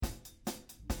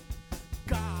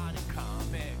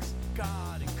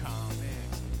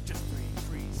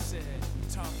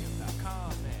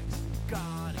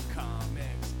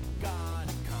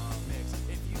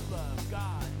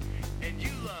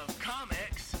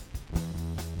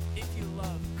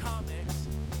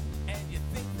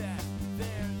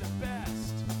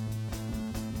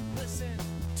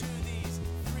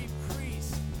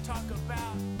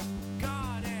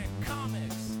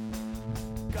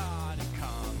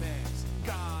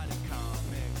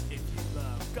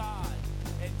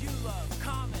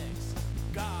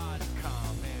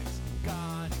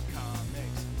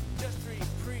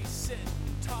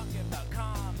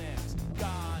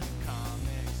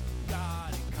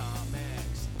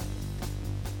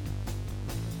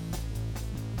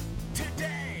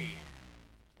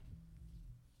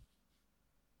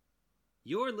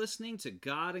You're listening to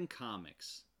God and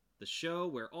Comics, the show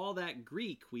where all that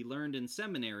Greek we learned in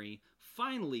seminary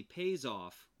finally pays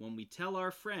off when we tell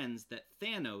our friends that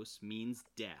Thanos means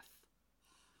death.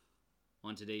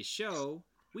 On today's show,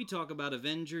 we talk about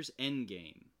Avengers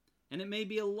Endgame, and it may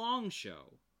be a long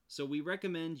show, so we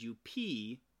recommend you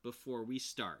pee before we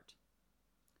start.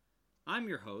 I'm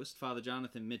your host, Father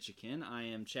Jonathan Michigan. I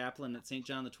am chaplain at St.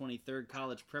 John the 23rd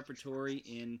College Preparatory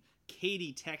in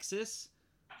Katy, Texas.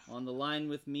 On the line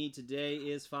with me today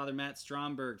is Father Matt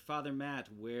Stromberg. Father Matt,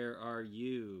 where are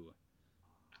you?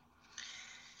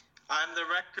 I'm the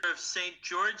rector of St.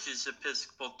 George's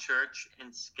Episcopal Church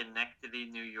in Schenectady,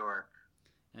 New York.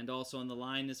 And also on the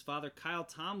line is Father Kyle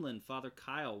Tomlin. Father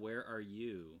Kyle, where are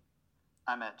you?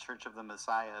 I'm at Church of the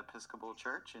Messiah Episcopal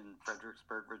Church in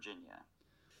Fredericksburg, Virginia.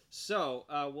 So,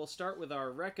 we'll start with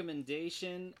our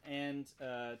recommendation and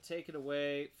take it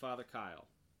away, Father Kyle.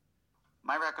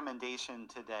 My recommendation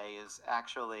today is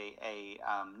actually a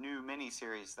new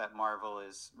miniseries that Marvel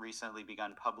has recently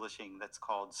begun publishing that's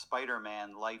called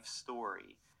Spider-Man Life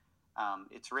Story.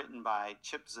 It's written by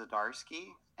Chip Zdarsky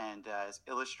and is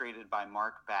illustrated by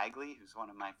Mark Bagley, who's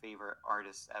one of my favorite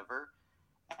artists ever.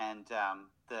 And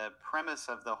the premise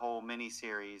of the whole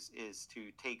miniseries is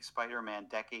to take Spider-Man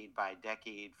decade by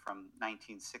decade from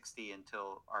 1960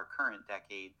 until our current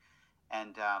decade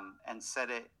and set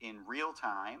it in real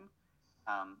time,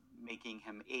 making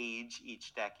him age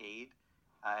each decade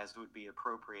as would be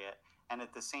appropriate, and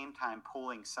at the same time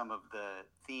pulling some of the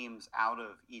themes out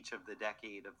of each of the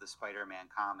decade of the Spider-Man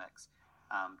comics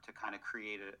to kind of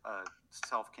create a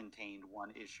self-contained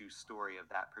one-issue story of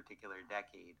that particular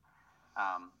decade.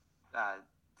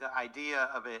 The idea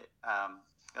of it,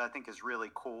 I think, is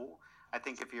really cool. I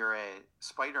think if you're a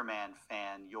Spider-Man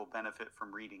fan, you'll benefit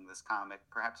from reading this comic,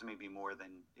 perhaps maybe more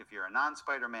than if you're a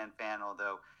non-Spider-Man fan,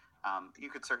 although you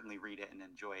could certainly read it and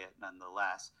enjoy it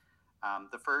nonetheless.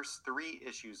 The first 3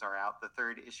 issues are out. The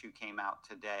 3rd issue came out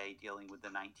today, dealing with the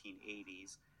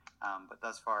 1980s. But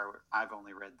thus far, I've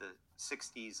only read the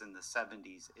 60s and the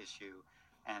 70s issue.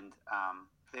 And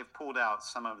they've pulled out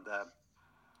some of the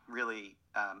really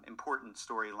important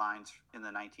storylines in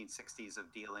the 1960s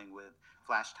of dealing with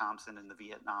Flash Thompson and the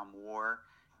Vietnam War,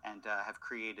 and have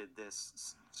created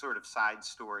this sort of side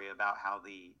story about how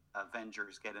the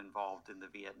Avengers get involved in the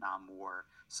Vietnam War,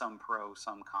 some pro,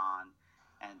 some con,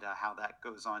 and how that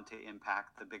goes on to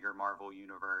impact the bigger Marvel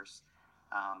universe.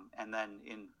 And then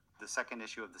in the 2nd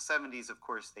issue of the 70s, of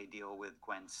course, they deal with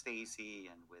Gwen Stacy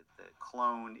and with the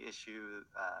clone issue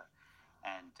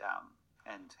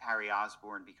and Harry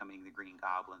Osborn becoming the Green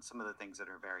Goblin, some of the things that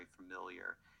are very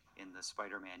familiar in the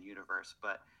Spider-Man universe.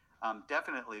 But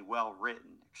definitely well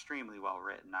written, extremely well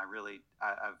written.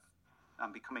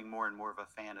 I'm becoming more and more of a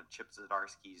fan of Chip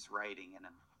Zdarsky's writing, and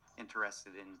I'm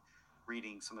interested in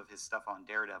reading some of his stuff on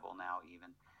Daredevil now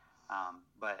even.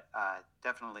 But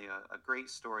definitely a great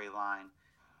storyline.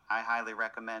 I highly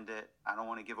recommend it. I don't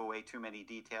want to give away too many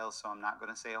details, so I'm not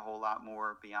going to say a whole lot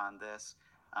more beyond this.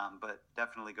 But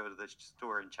definitely go to the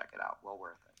store and check it out. Well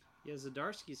worth it. Yeah,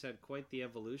 Zdarsky's had quite the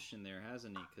evolution there,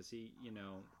 hasn't he? Because he,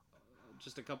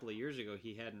 just a couple of years ago,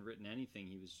 he hadn't written anything.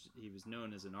 He was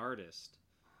known as an artist.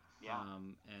 Yeah.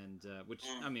 Which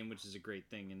is a great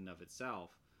thing in and of itself.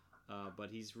 But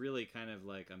he's really kind of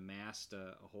like amassed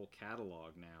a whole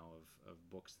catalog now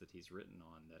of books that he's written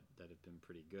on that have been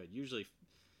pretty good.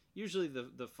 Usually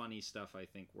the funny stuff, I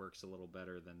think, works a little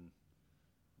better than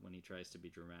when he tries to be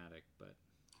dramatic. But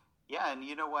yeah, and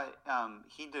you know what?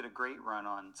 He did a great run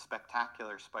on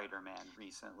Spectacular Spider-Man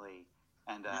recently,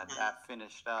 and that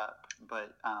finished up.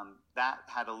 But that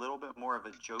had a little bit more of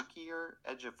a jokier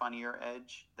edge, a funnier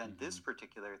edge than this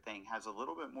particular thing. Has a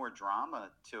little bit more drama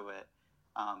to it,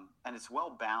 and it's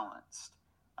well balanced.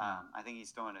 I think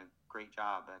he's doing a great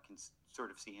job. I can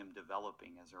sort of see him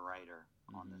developing as a writer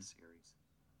on this series.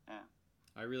 Yeah.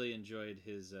 I really enjoyed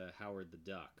his Howard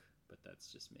the Duck, but that's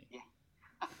just me.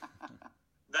 Yeah.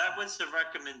 That was the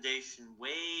recommendation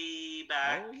way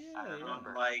back. Oh, yeah, I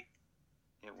remember.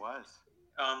 It was.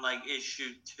 On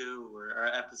issue 2 or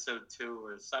episode 2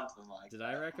 or something like that. Did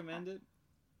I recommend it?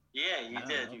 Yeah, you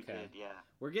did. Okay. You did, yeah.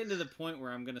 We're getting to the point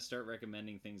where I'm going to start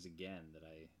recommending things again that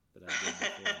I did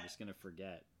before. I'm just going to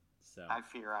forget. So I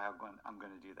fear I'm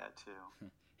going to do that too.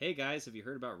 Hey guys, have you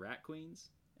heard about rat queens?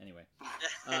 Anyway.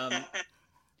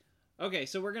 Okay,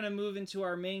 so we're going to move into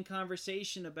our main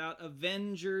conversation about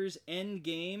Avengers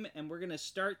Endgame, and we're going to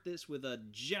start this with a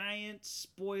giant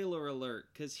spoiler alert,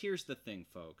 because here's the thing,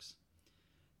 folks.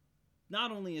 Not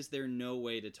only is there no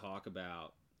way to talk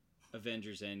about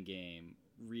Avengers Endgame,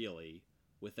 really,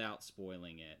 without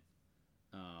spoiling it,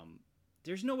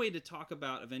 there's no way to talk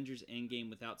about Avengers Endgame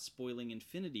without spoiling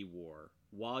Infinity War,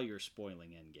 while you're spoiling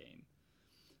Endgame.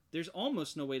 There's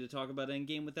almost no way to talk about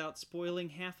Endgame without spoiling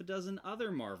half a dozen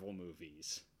other Marvel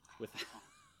movies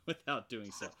without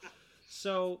doing so.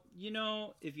 So,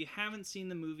 if you haven't seen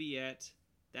the movie yet,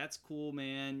 that's cool,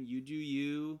 man. You do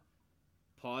you.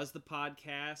 Pause the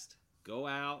podcast. Go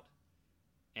out.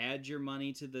 Add your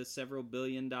money to the several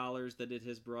 $billion that it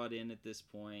has brought in at this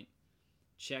point.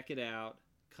 Check it out.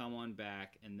 Come on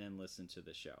back and then listen to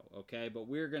the show, okay? But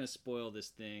we're going to spoil this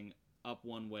thing up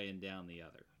one way and down the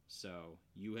other. So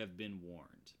you have been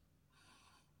warned.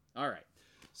 All right.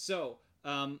 So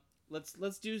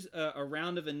let's do a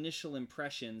round of initial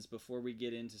impressions before we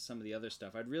get into some of the other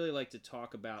stuff. I'd really like to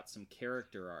talk about some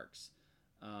character arcs,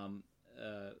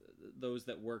 those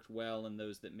that worked well and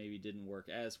those that maybe didn't work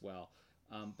as well.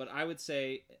 But I would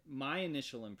say my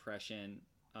initial impression,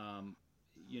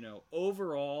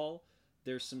 overall,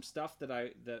 there's some stuff that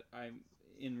I'm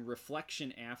in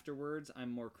reflection afterwards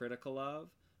I'm more critical of,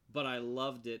 but I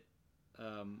loved it.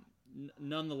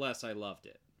 Nonetheless, I loved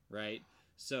it. Right.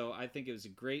 So I think it was a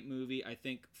great movie. I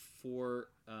think for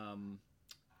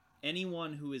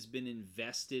anyone who has been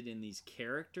invested in these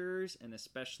characters, and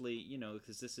especially,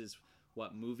 because this is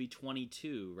movie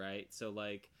 22, right? So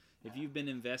like, if you've been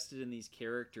invested in these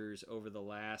characters over the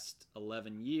last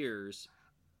 11 years,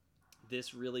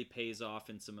 this really pays off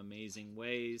in some amazing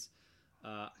ways.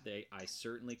 I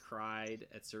certainly cried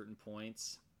at certain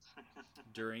points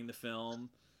during the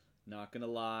film. Not gonna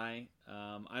lie.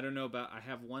 I don't know I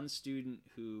have one student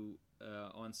who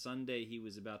on Sunday he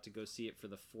was about to go see it for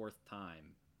the 4th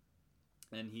time,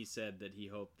 and he said that he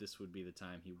hoped this would be the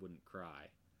time he wouldn't cry.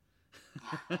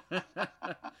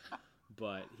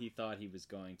 But he thought he was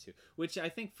going to, which I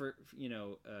think for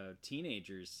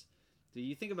teenagers, do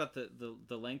you think about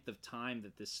the length of time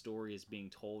that this story is being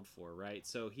told for, right?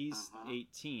 So he's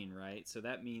 18, right? So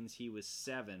that means he was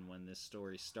 7 when this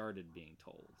story started being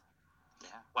told. Yeah.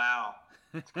 Wow.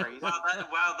 It's crazy.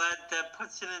 That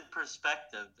puts it in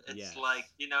perspective. It's like,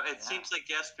 it seems like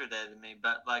yesterday to me,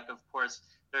 but like, of course,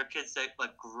 there are kids that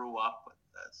like grew up with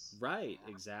this. Right.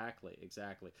 Yeah.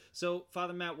 Exactly. So,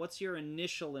 Father Matt, what's your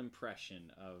initial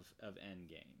impression of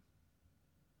Endgame?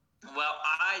 Well,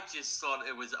 I just thought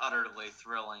it was utterly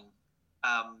thrilling.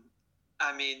 I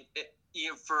mean,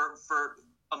 for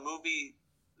a movie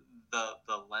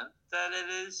the length that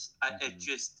it is, it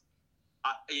just.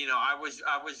 I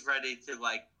was ready to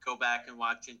like go back and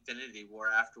watch Infinity War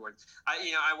afterwards.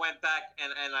 I went back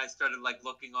and I started like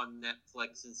looking on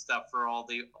Netflix and stuff for all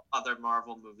the other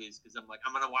Marvel movies because I'm like,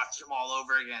 I'm gonna watch them all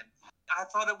over again. I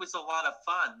thought it was a lot of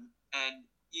fun, and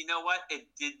you know what? It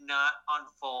did not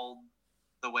unfold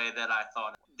the way that I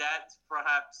thought. That's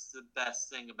perhaps the best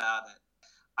thing about it.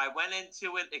 I went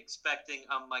into it expecting,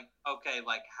 I'm like, okay,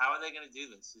 like how are they gonna do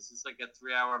this? This is like a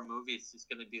 3-hour movie. It's just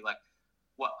gonna be like.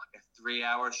 What, like a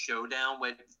 3-hour showdown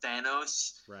with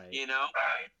Thanos, right?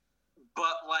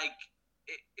 But like,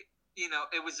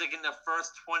 it was like in the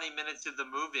first 20 minutes of the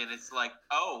movie, and it's like,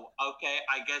 oh, okay,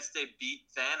 I guess they beat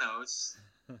Thanos.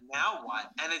 Now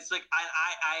what? And it's like,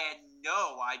 I had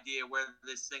no idea where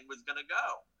this thing was gonna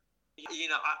go.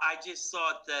 I just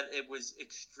thought that it was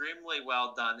extremely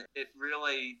well done. It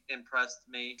really impressed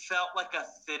me. It felt like a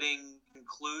fitting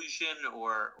conclusion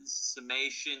or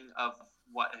summation of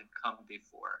what had come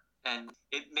before, and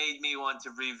it made me want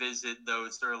to revisit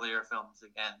those earlier films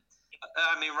again.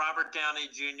 I mean, Robert Downey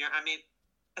Jr. I mean,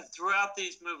 throughout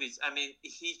these movies, I mean,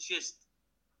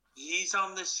 he's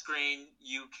on the screen,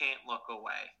 you can't look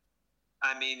away.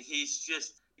 I mean, he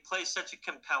plays such a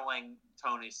compelling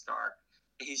Tony Stark.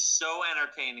 He's so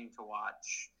entertaining to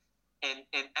watch in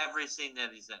every scene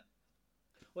that he's in.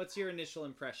 What's your initial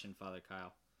impression, Father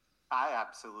Kyle? I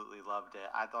absolutely loved it.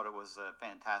 I thought it was a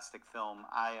fantastic film.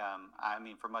 I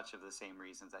mean, for much of the same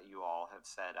reasons that you all have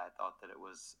said, I thought that it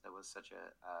was such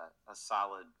a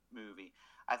solid movie.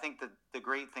 I think that the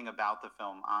great thing about the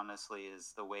film, honestly,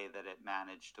 is the way that it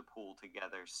managed to pull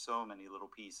together so many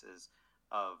little pieces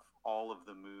of all of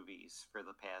the movies for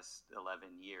the past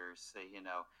 11 years. So,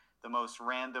 the most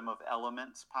random of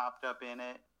elements popped up in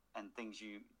it, and things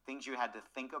you had to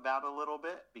think about a little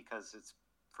bit because it's.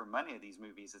 For many of these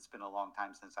movies, it's been a long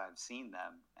time since I've seen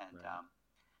them. And, right.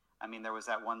 I mean, there was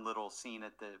that one little scene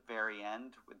at the very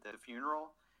end with the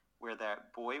funeral where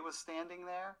that boy was standing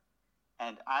there.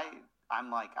 And I'm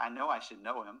like, I know I should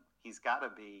know him. He's got to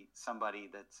be somebody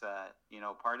that's,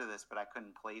 part of this, but I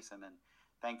couldn't place him. And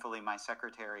thankfully, my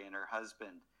secretary and her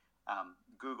husband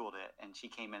Googled it, and she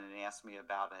came in and asked me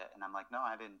about it. And I'm like, no,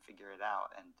 I didn't figure it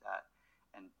out. And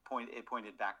it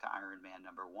pointed back to Iron Man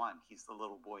 #1. He's the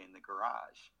little boy in the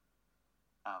garage.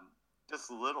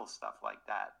 Just little stuff like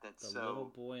that. That's the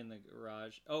little boy in the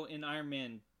garage. Oh, in Iron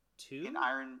Man 2? In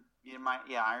Iron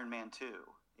Man 2.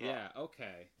 Yeah.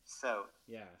 Okay. So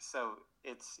Yeah. So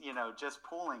it's, just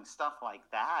pulling stuff like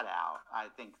that out. I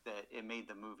think that it made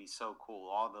the movie so cool.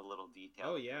 All the little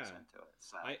detail that goes into it.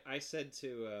 So I said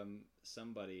to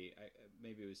somebody,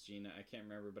 maybe it was Gina, I can't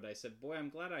remember, but I said, boy, I'm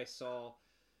glad I saw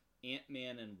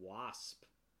Ant-Man and Wasp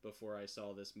before I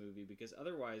saw this movie, because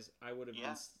otherwise I would have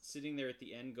been sitting there at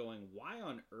the end going, why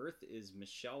on earth is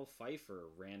Michelle Pfeiffer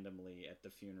randomly at the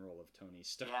funeral of Tony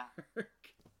Stark?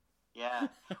 Yeah.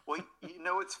 Well,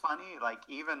 it's funny. Like,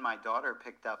 even my daughter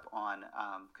picked up on,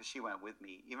 because she went with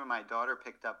me, even my daughter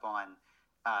picked up on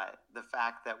the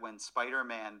fact that when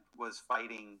Spider-Man was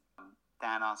fighting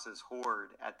Thanos'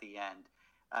 horde at the end,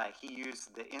 he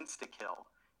used the insta-kill.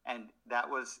 And that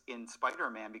was in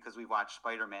Spider-Man, because we watched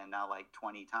Spider-Man now like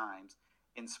 20 times.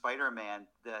 In Spider-Man,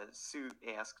 the suit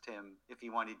asked him if he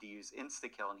wanted to use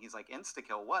insta-kill, and he's like,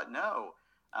 insta-kill? What? No.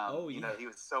 He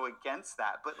was so against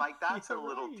that. But, like, that's a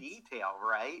little detail,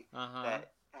 right? That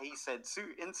he said,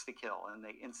 suit insta-kill, and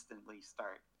they instantly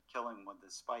start killing with the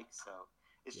spikes. So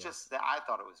it's just that I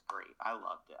thought it was great. I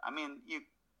loved it. I mean,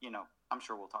 I'm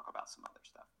sure we'll talk about some other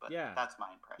stuff, but that's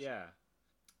my impression. Yeah.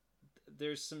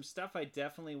 There's some stuff I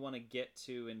definitely want to get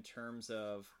to in terms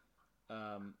of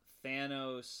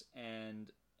Thanos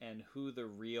and who the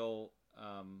real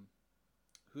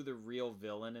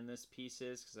villain in this piece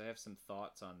is, because I have some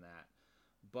thoughts on that.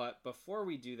 But before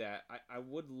we do that, I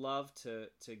would love to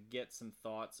get some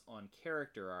thoughts on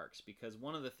character arcs, because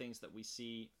one of the things that we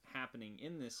see happening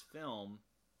in this film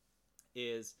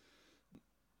is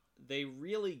they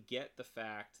really get the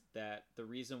fact that the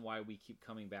reason why we keep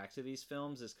coming back to these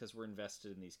films is because we're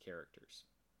invested in these characters,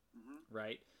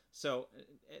 right? So,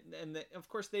 and of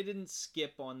course they didn't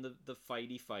skip on the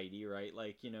fighty, right?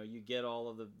 Like, you get all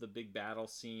of the big battle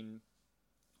scene,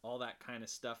 all that kind of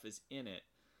stuff is in it.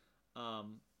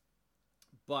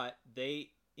 But they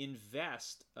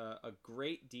invest a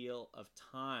great deal of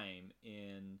time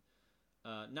in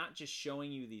not just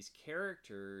showing you these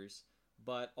characters,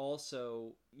 but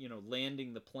also,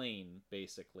 landing the plane,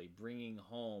 basically, bringing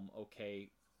home,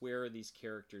 okay, where are these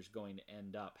characters going to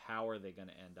end up? How are they going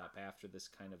to end up after this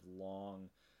kind of long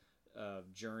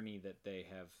journey that they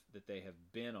have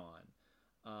been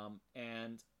on?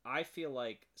 And I feel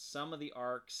like some of the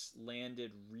arcs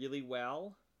landed really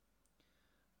well.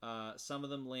 Some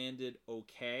of them landed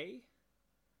okay,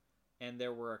 and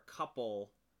there were a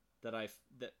couple that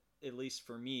at least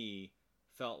for me,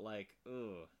 felt like,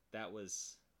 ugh, that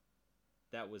was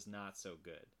not so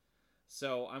good.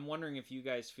 So I'm wondering if you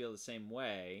guys feel the same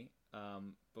way.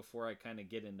 Before I kind of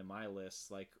get into my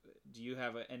list, like, do you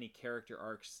have any character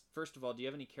arcs? First of all, do you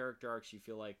have any character arcs you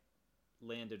feel like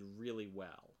landed really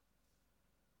well?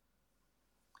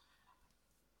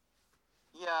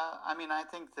 Yeah, I mean, I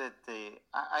think that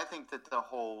the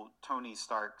whole Tony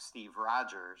Stark, Steve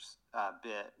Rogers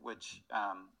bit, which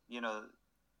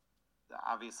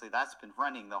obviously that's been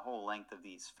running the whole length of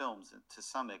these films to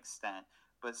some extent,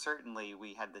 but certainly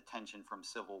we had the tension from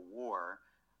Civil War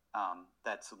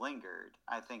that's lingered.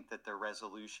 I think that the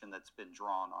resolution that's been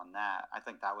drawn on that, I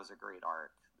think that was a great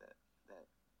arc that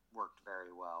worked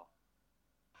very well.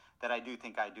 That I do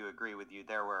agree with you.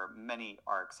 There were many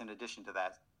arcs in addition to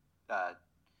that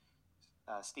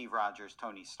Steve Rogers,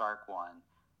 Tony Stark one.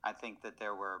 I think that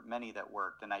there were many that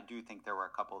worked, and I do think there were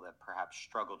a couple that perhaps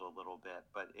struggled a little bit.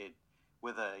 But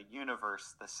with a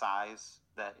universe the size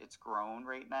that it's grown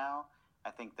right now, I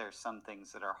think there's some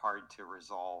things that are hard to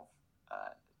resolve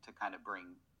to kind of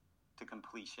bring to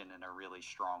completion in a really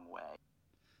strong way.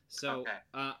 So,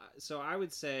 so I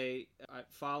would say,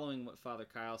 following what Father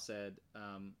Kyle said,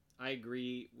 I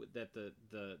agree that the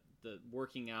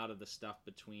working out of the stuff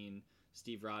between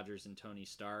Steve Rogers and Tony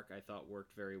Stark, I thought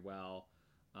worked very well.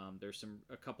 There's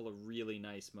a couple of really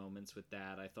nice moments with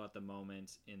that. I thought the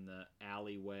moment in the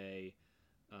alleyway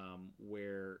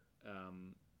where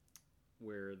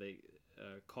they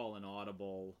call an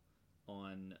audible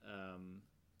on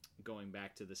going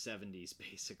back to the 70s,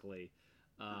 basically.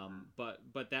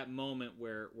 But that moment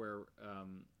where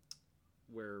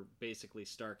basically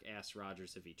Stark asks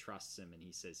Rogers if he trusts him, and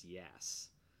he says yes,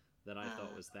 that I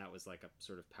thought was like a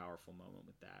sort of powerful moment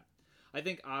with that. I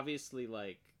think obviously,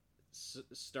 like,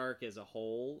 Stark as a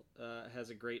whole has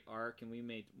a great arc, and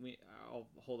I'll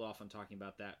hold off on talking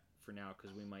about that for now,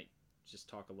 because we might just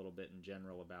talk a little bit in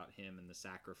general about him and the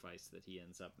sacrifice that he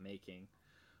ends up making.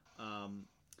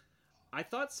 I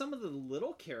thought some of the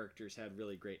little characters had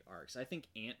really great arcs. I think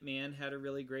Ant-Man had a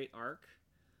really great arc.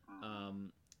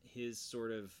 His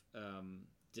sort of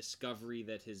discovery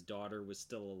that his daughter was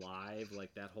still alive,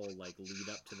 like that whole like lead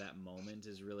up to that moment,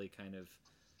 is really kind of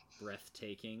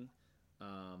breathtaking.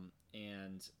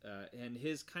 and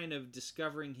his kind of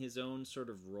discovering his own sort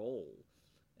of role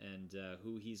and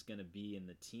who he's going to be in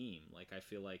the team. Like, I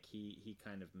feel like he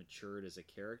kind of matured as a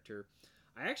character.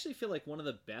 I actually feel like one of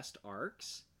the best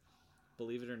arcs,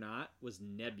 believe it or not, was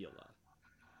Nebula.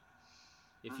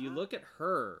 If you look at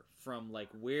her from like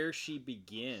where she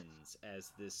begins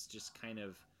as this just kind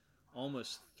of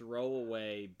almost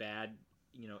throwaway bad,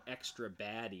 extra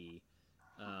baddie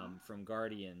from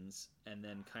Guardians, and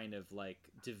then kind of like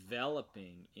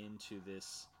developing into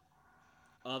this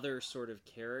other sort of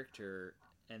character,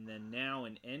 and then now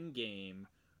in Endgame,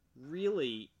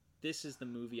 really, this is the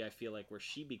movie I feel like where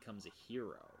she becomes a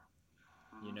hero,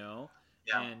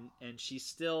 Yeah. and she's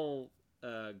still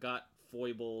got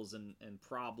foibles and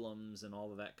problems and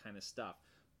all of that kind of stuff,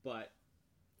 but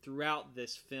throughout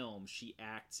this film she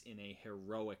acts in a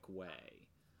heroic way,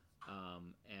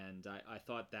 and I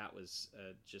thought that was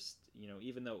just,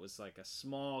 even though it was like a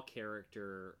small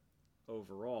character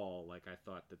overall, like I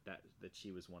thought that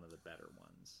she was one of the better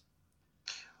ones.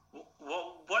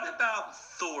 Well, what about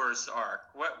Thor's arc?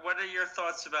 What are your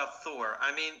thoughts about Thor?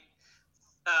 I mean,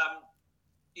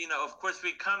 of course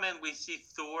we come in, we see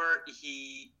Thor.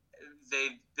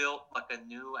 They built like a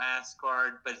new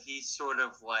Asgard, but he's sort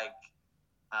of like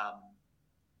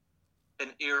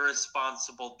an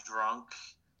irresponsible drunk.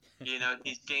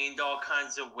 He's gained all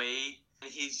kinds of weight,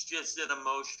 and he's just an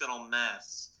emotional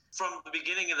mess. From the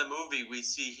beginning of the movie, we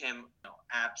see him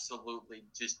absolutely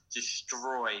just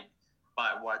destroyed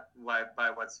by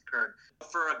what's occurred.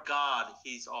 For a god,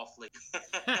 he's awfully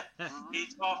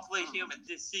human.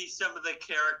 To see some of the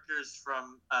characters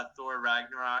from Thor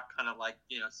Ragnarok kind of like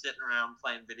sitting around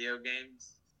playing video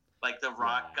games, like the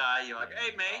rock guy, you're like,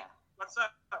 hey mate, what's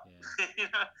up? Yeah.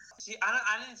 See,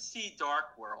 I didn't see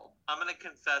Dark World. I'm gonna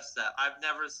confess that I've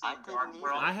never seen Dark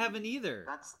World. I haven't either.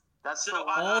 That's So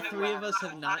all three of us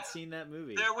have not seen that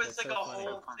movie. There was That's like so a funny.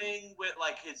 whole thing with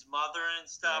like his mother and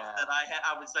stuff that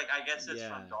I was like, I guess it's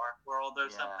from Dark World or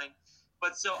something.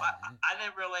 But so I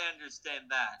didn't really understand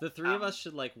that. The three of us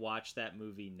should like watch that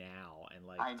movie now and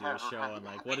like do a show on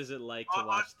like what is it like to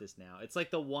watch this now. It's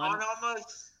like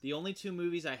the only two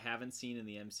movies I haven't seen in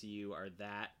the MCU are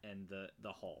that and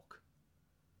the Hulk.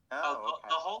 Oh, okay.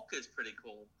 The Hulk is pretty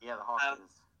cool. Yeah, the Hulk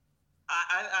is.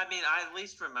 I mean, I at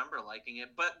least remember liking it,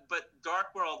 but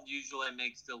Dark World usually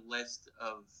makes the list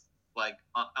of like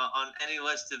on any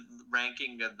list of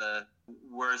ranking of the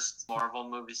worst Marvel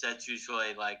movies. That's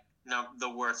usually like the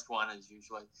worst one is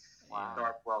usually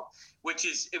Dark World, which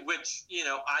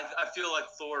I feel like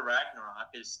Thor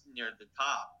Ragnarok is near the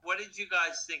top. What did you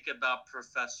guys think about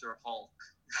Professor Hulk?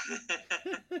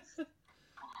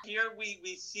 Here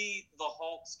we see the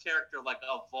Hulk's character like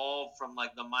evolve from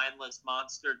like the mindless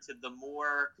monster to the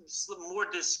more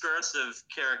discursive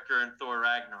character in Thor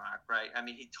Ragnarok, right? I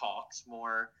mean, he talks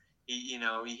more.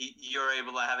 You're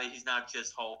able to have it. He's not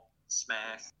just Hulk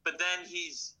smash, but then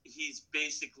he's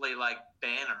basically like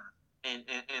Banner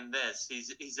in this.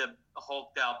 He's a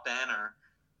hulked out Banner.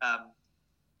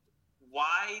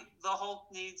 Why the Hulk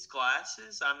needs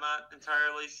glasses, I'm not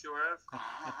entirely sure of.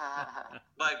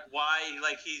 Like why,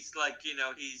 like he's like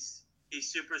he's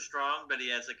super strong, but he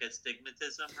has like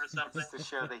astigmatism or something. Just to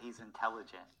show that he's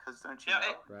intelligent, because don't you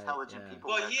know intelligent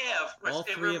people? Well, yeah, of course. All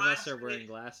three of us are wearing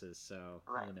glasses, so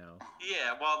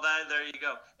Yeah, well, there you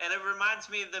go. And it reminds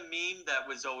me of the meme that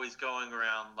was always going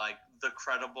around, like the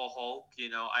Credible Hulk.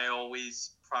 I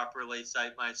always properly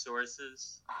cite my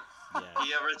sources. Yeah.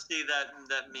 You ever see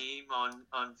that meme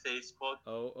on Facebook?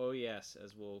 Oh yes,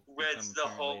 as we'll. Where it's the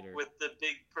Hulk later. with the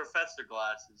big professor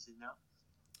glasses,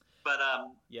 But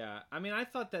yeah, I mean, I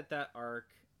thought that arc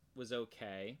was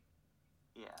okay.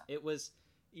 Yeah. It was,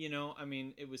 I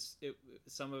mean,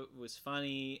 some of it was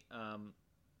funny.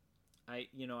 I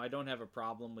don't have a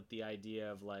problem with the idea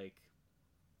of like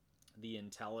the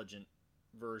intelligent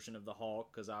version of the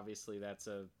Hulk, because obviously that's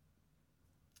a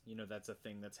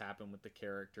thing that's happened with the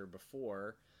character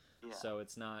before. Yeah. So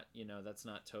it's not, that's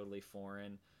not totally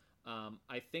foreign.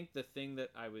 I think the thing that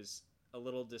I was a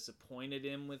little disappointed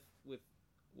in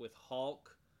with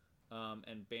Hulk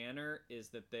and Banner is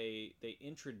that they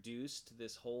introduced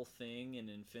this whole thing in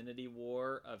Infinity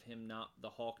War of the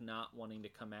Hulk not wanting to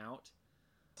come out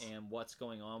and what's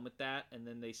going on with that, and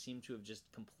then they seem to have just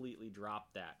completely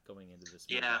dropped that going into this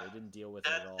movie. Yeah, they didn't deal with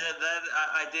it at all.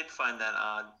 I did find that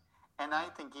odd. And I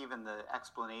think even the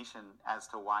explanation as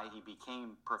to why he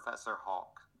became Professor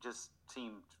Hulk just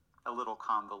seemed a little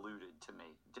convoluted to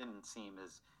me. Didn't seem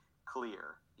as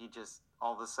clear. He just,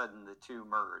 all of a sudden, the two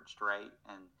merged, right?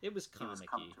 And it was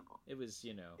comic-y. It was,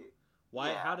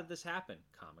 why? Yeah. How did this happen?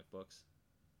 Comic books,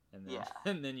 and then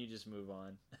and then you just move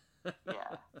on.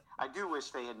 Yeah, I do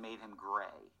wish they had made him gray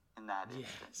in that instance.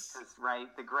 Yes. Because, right,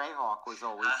 the gray Hawk was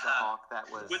always the Hawk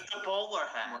that was with the bowler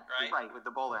hat, right? Right, with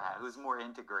the bowler hat, who was more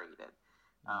integrated.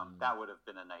 That would have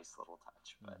been a nice little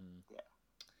touch, but yeah.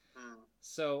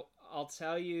 So I'll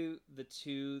tell you the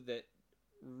two that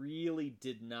really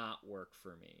did not work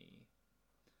for me.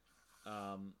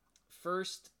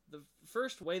 The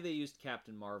first way they used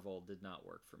Captain Marvel did not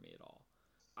work for me at all.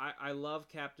 I love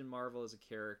Captain Marvel as a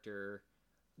character.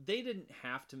 They didn't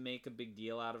have to make a big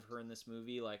deal out of her in this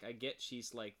movie. Like, I get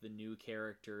she's like the new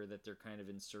character that they're kind of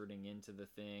inserting into the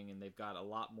thing, and they've got a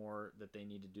lot more that they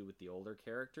need to do with the older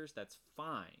characters. That's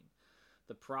fine.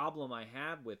 The problem I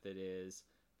had with it is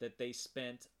that they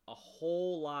spent a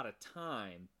whole lot of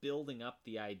time building up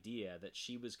the idea that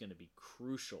she was going to be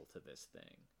crucial to this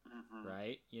thing,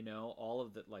 right? You know, all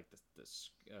of the, like, the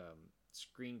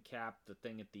screen cap, the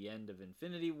thing at the end of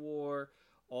Infinity War,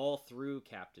 all through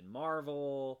Captain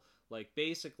Marvel. Like,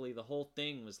 basically the whole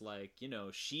thing was like, you know,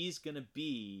 she's going to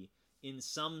be, in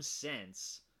some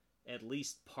sense, at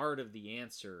least part of the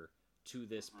answer to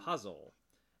this puzzle.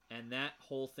 And that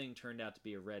whole thing turned out to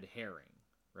be a red herring,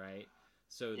 right?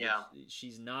 So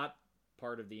she's not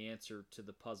part of the answer to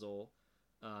the puzzle.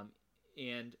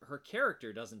 And her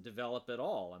character doesn't develop at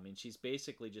all. I mean, she's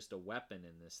basically just a weapon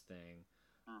in this thing.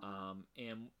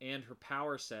 And her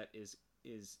power set is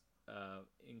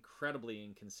incredibly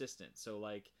inconsistent. So,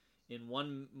 like, in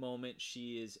one moment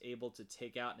she is able to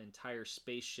take out an entire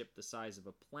spaceship the size of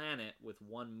a planet with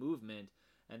one movement,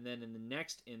 and then in the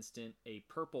next instant a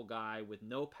purple guy with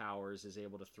no powers is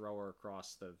able to throw her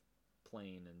across the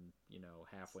plane and, you know,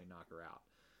 halfway knock her out.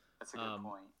 That's a good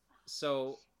point.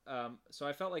 So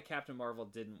I felt like Captain Marvel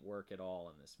didn't work at all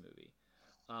in this movie.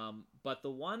 But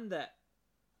the one that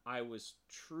I was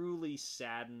truly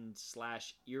saddened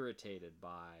 / irritated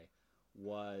by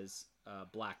was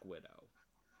Black Widow.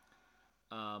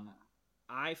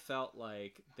 I felt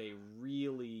like they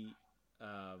really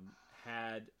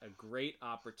had a great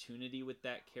opportunity with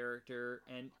that character,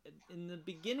 and in the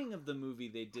beginning of the movie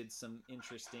they did some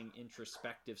interesting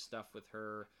introspective stuff with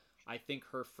her. I think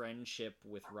her friendship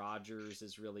with Rogers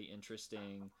is really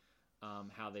interesting,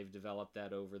 how they've developed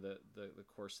that over the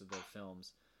course of the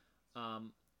films.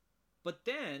 But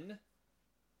then,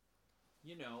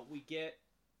 you know, we get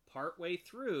partway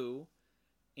through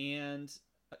and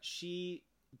she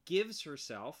gives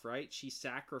herself, right? She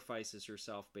sacrifices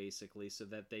herself basically so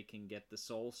that they can get the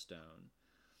Soul Stone.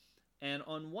 And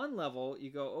on one level, you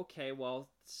go, okay, well,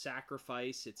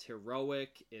 sacrifice, it's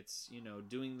heroic, it's, you know,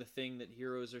 doing the thing that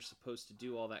heroes are supposed to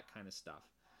do, all that kind of stuff.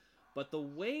 But the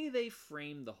way they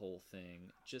framed the whole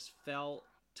thing just fell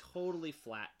totally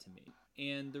flat to me.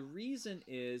 And the reason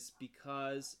is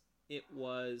because it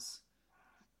was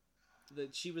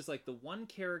that she was like the one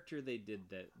character they did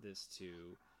this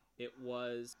to. It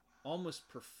was almost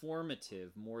performative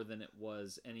more than it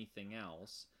was anything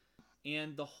else.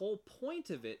 And the whole point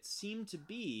of it seemed to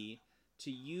be to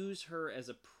use her as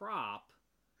a prop,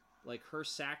 like her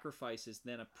sacrifice is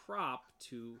then a prop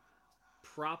to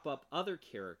prop up other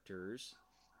characters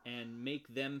and make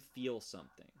them feel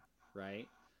something, right?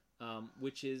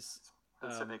 Which is...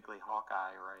 Specifically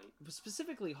Hawkeye, right?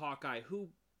 Specifically Hawkeye, who,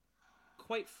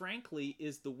 quite frankly,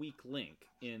 is the weak link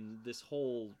in this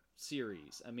whole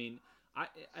series. I mean,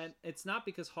 and it's not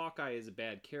because Hawkeye is a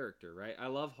bad character, right? I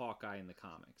love Hawkeye in the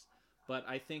comics. But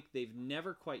I think they've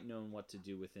never quite known what to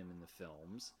do with him in the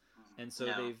films. And so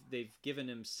they've given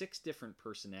him 6 different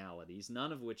personalities,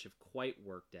 none of which have quite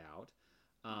worked out.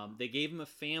 They gave him a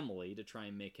family to try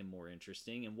and make him more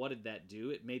interesting. And what did that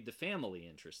do? It made the family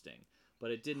interesting. But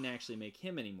it didn't actually make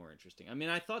him any more interesting. I mean,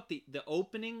 I thought the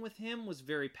opening with him was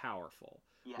very powerful.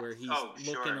 Yes. Where he's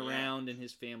looking around and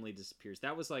his family disappears.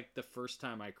 That was like the first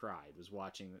time I cried, was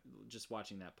watching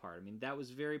that part. I mean, that was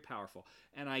very powerful.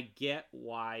 And I get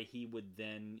why he would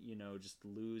then, you know, just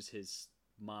lose his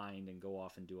mind and go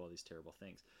off and do all these terrible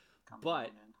things. But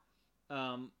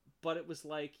it was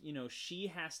like, you know, she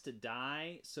has to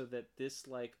die so that this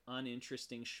like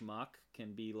uninteresting schmuck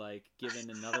can be like given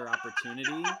another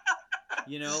opportunity.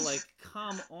 You know, like,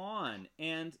 come on.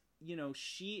 And, you know,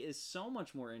 she is so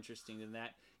much more interesting than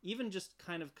that. Even just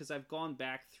kind of, because I've gone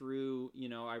back through, you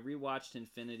know, I rewatched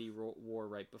Infinity War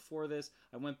right before this.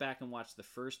 I went back and watched the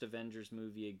first Avengers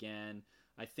movie again.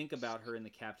 I think about her in the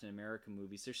Captain America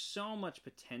movies. There's so much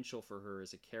potential for her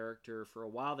as a character. For a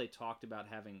while they talked about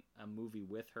having a movie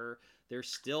with her. They're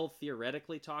still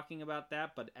theoretically talking about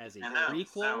that, but as a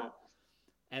prequel...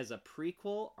 As a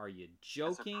prequel? Are you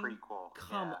joking? As a prequel,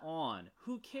 Come on.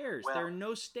 Who cares? There are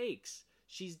no stakes.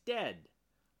 She's dead.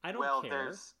 I don't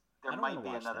care. There I don't might want be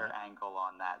to watch another that. angle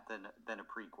on that than a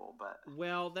prequel, but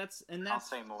Well, I'll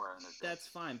say more in a bit. that's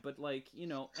fine. But like, you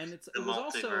know, and The it was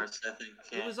also multiverse, I think.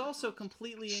 it Yeah. was also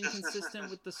completely inconsistent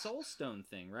with the Soul Stone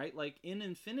thing, right? Like in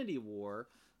Infinity War,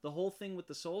 the whole thing with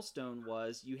the Soul Stone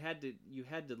was you had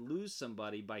to lose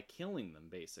somebody by killing them,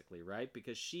 basically, right?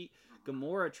 Because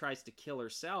Gamora tries to kill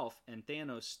herself, and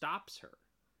Thanos stops her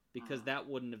because that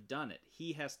wouldn't have done it.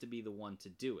 He has to be the one to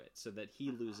do it so that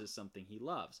he loses something he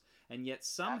loves. And yet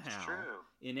somehow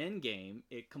in Endgame,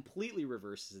 it completely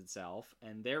reverses itself,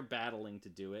 and they're battling to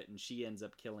do it, and she ends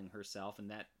up killing herself, and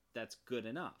that's good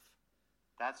enough.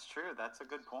 That's true. That's a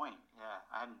good point. Yeah,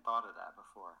 I hadn't thought of that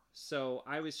before. So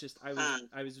I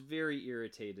was very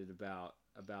irritated about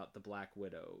the Black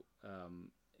Widow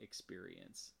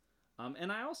experience,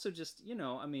 and I also just, you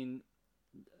know, I mean,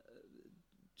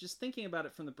 just thinking about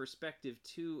it from the perspective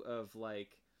too of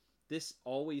like, this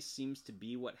always seems to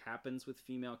be what happens with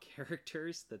female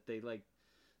characters, that they like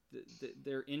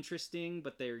they're interesting,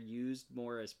 but they're used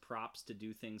more as props to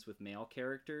do things with male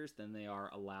characters than they are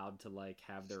allowed to like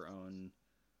have their own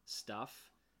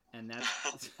stuff. And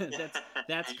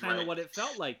that's kind of what it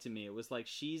felt like to me. It was like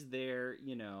she's there,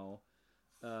 you know,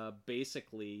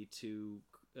 basically to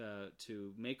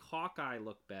make Hawkeye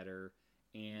look better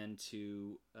and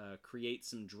to create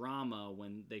some drama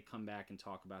when they come back and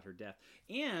talk about her death.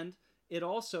 And it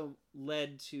also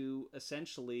led to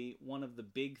essentially one of the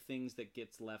big things that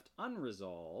gets left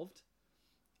unresolved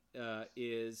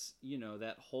is, you know,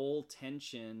 that whole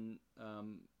tension,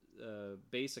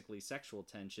 basically sexual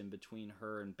tension between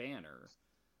her and Banner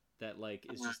that like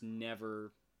is just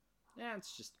never,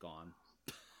 it's just gone.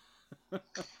 that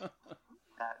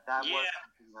was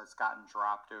something that's gotten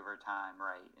dropped over time,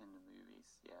 right, in the movies.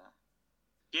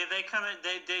 Yeah, they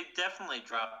definitely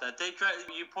dropped that.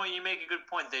 You make a good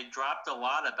point. They dropped a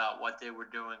lot about what they were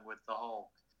doing with the Hulk,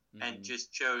 and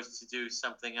just chose to do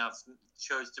something else.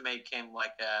 Chose to make him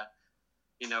like a,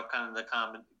 you know, kind of the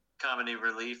comedy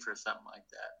relief or something like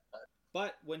that.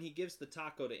 But when he gives the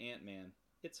taco to Ant-Man,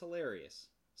 it's hilarious.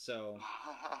 So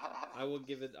I will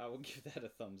give that a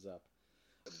thumbs up.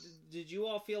 Did you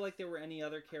all feel like there were any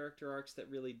other character arcs that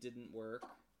really didn't work?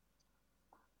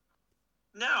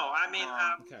 No, I mean,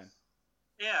 okay.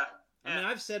 Yeah. I mean,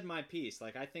 I've said my piece.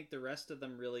 Like, I think the rest of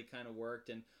them really kind of worked,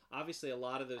 and obviously a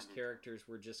lot of those characters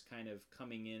were just kind of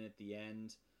coming in at the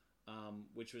end,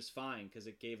 which was fine because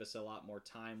it gave us a lot more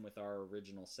time with our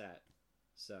original set.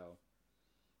 So,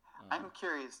 I'm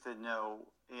curious to know,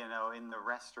 you know, in the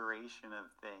restoration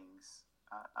of things,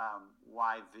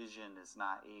 why Vision is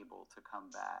not able to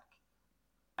come back.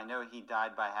 I know he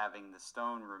died by having the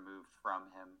stone removed from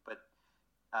him, but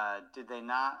did they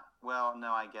not? Well,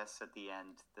 no, I guess at the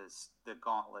end, the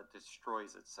gauntlet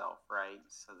destroys itself, right?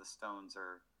 So the stones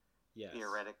are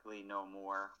theoretically no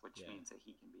more, which means that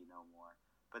he can be no more.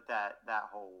 But that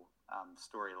whole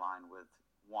storyline with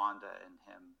Wanda and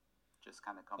him just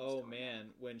kind of comes to an end.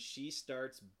 When she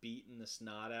starts beating the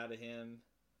snot out of him,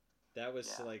 that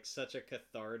was like such a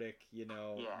cathartic, you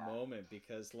know, moment,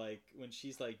 because like when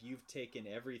she's like, "You've taken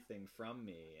everything from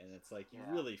me," and it's like you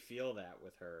really feel that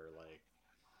with her, like.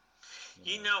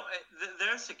 You know,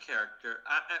 there's a character.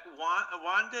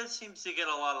 Wanda seems to get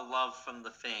a lot of love from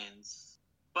the fans,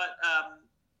 but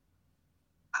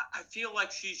I feel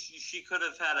like she could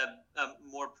have had a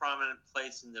more prominent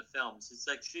place in the films. It's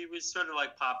like she was sort of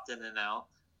like popped in and out.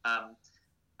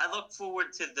 I look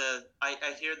forward to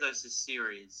I hear there's a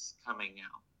series coming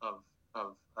out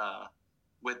of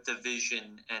with the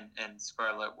Vision and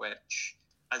Scarlet Witch.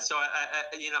 So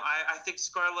I think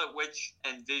Scarlet Witch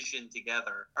and Vision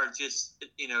together are just,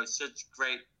 you know, such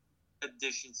great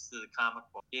additions to the comic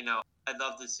book. You know, I'd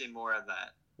love to see more of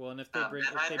that. Well, and if they bring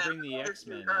the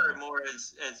X-Men, her more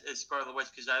as Scarlet Witch,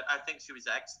 because I think she was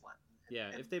excellent.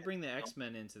 Yeah, if they bring the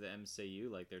X-Men into the MCU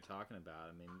like they're talking about,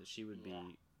 I mean, she would be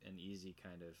an easy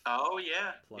kind of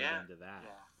plug into that.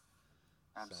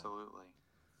 Yeah, absolutely.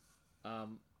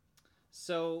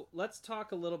 So let's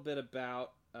talk a little bit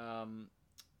about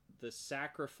the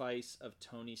sacrifice of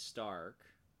Tony Stark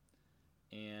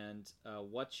and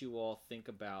what you all think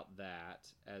about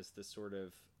that as the sort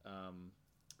of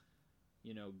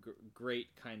great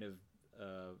kind of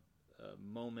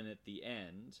moment at the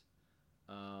end,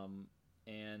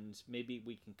 and maybe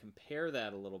we can compare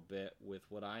that a little bit with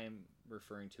what I am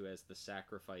referring to as the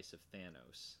sacrifice of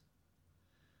Thanos,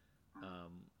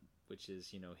 which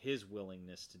is, you know, his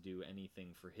willingness to do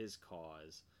anything for his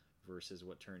cause versus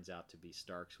what turns out to be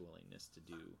Stark's willingness to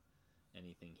do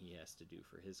anything he has to do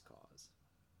for his cause.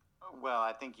 Well,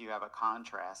 I think you have a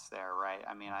contrast there, right?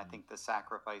 I mean, I think the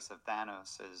sacrifice of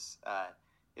Thanos is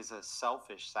a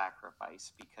selfish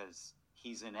sacrifice because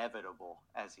he's inevitable,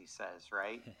 as he says,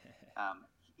 right?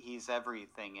 He's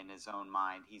everything in his own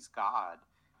mind. He's God.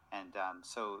 And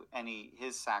so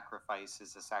his sacrifice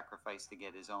is a sacrifice to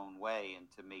get his own way and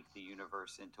to make the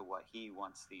universe into what he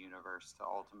wants the universe to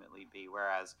ultimately be.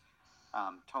 Whereas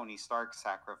Tony Stark's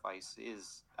sacrifice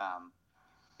is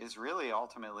really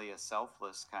ultimately a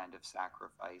selfless kind of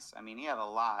sacrifice. I mean, he had a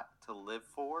lot to live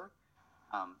for.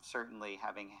 Certainly,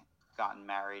 having gotten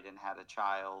married and had a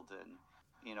child, and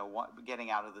getting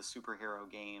out of the superhero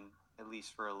game at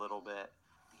least for a little bit,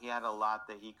 he had a lot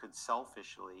that he could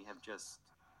selfishly have just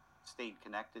stayed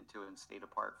connected to and stayed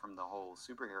apart from the whole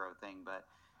superhero thing. But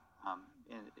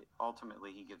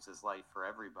ultimately, he gives his life for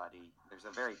everybody. There's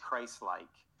a very Christ-like.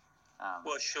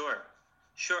 Well, sure.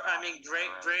 I mean,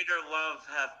 greater love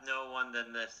hath no one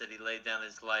than this, that he laid down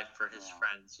his life for his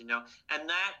friends, and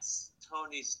that's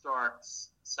Tony Stark's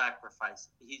sacrifice.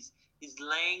 He's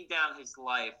laying down his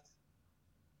life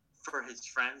for his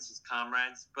friends, his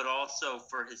comrades, but also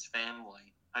for his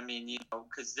family. I mean,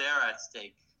 because they're at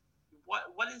stake.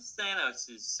 What is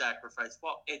Thanos' sacrifice?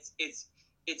 Well, it's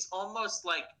almost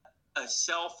like a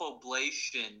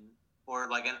self-oblation or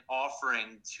like an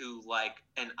offering to like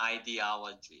an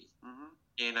ideology.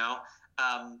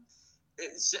 I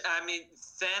mean,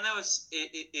 Thanos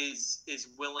is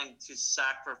willing to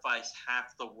sacrifice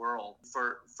half the world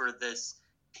for this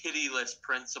pitiless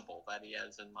principle that he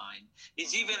has in mind.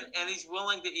 He's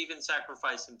willing to even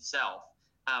sacrifice himself.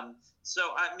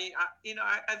 So I mean,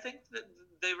 I think that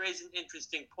they raise an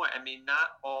interesting point. I mean,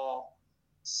 not all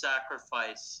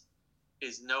sacrifice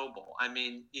is noble. I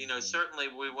mean, certainly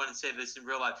we wouldn't say this in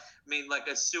real life. I mean, like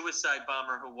a suicide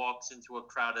bomber who walks into a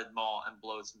crowded mall and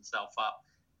blows himself up.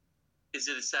 Is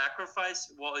it a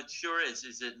sacrifice? Well, it sure is.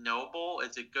 Is it noble?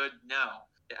 Is it good? No.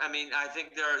 I mean, I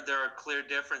think there are clear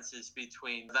differences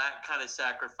between that kind of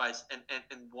sacrifice and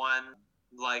one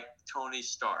like Tony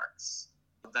Stark's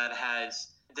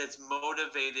that's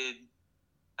motivated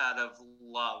out of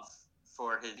love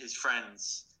for his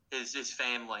friends, his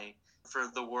family, for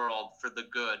the world, for the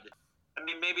good. I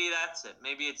mean, maybe that's it.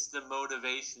 Maybe it's the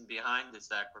motivation behind the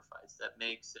sacrifice that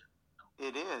makes it.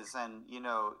 It is, and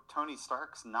Tony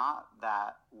Stark's not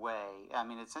that way. I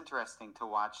mean, it's interesting to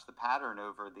watch the pattern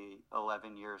over the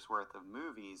 11 years worth of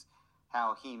movies,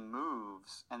 how he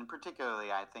moves, and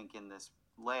particularly I think in this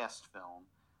last film,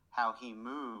 how he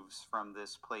moves from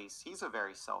this place. He's a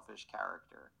very selfish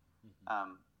character.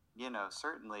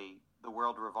 Certainly the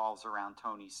world revolves around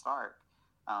Tony Stark.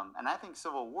 And I think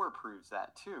Civil War proves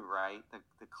that too, right?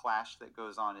 The clash that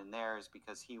goes on in there is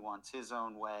because he wants his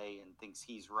own way and thinks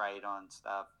he's right on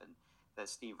stuff and that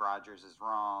Steve Rogers is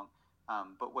wrong.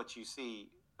 But what you see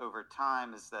over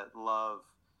time is that love,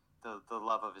 the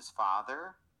love of his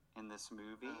father in this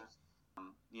movie,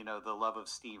 the love of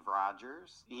Steve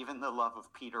Rogers, even the love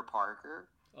of Peter Parker.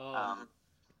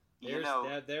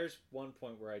 There's one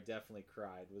point where I definitely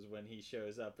cried was when he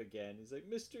shows up again. He's like,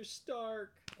 Mr.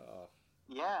 Stark. Oh.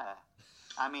 Yeah,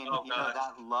 I mean,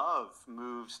 that love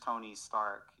moves Tony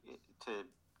Stark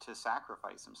to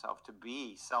sacrifice himself, to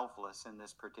be selfless in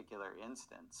this particular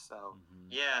instance. So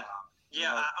there's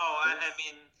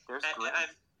grace.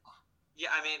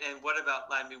 And what about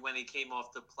when he came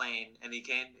off the plane and he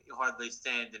can't hardly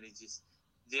stand, and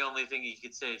the only thing he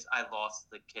could say is, "I lost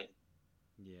the kid."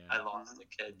 Yeah, I lost the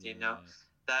kid.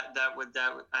 That would.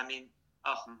 I mean,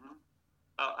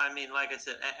 I mean, like I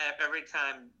said, every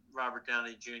time Robert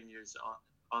Downey Jr.'s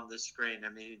on the screen, I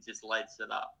mean, he just lights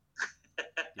it up.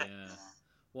 Yeah.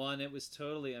 Well, and it was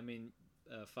totally, I mean,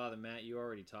 Father Matt, you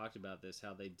already talked about this,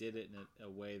 how they did it in a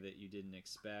way that you didn't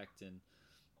expect. And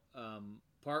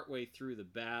partway through the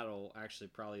battle, actually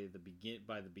probably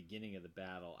by the beginning of the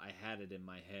battle, I had it in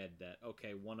my head that,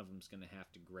 okay, one of them's going to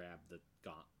have to grab the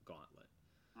gauntlet.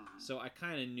 So I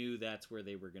kind of knew that's where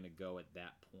they were going to go at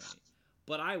that point.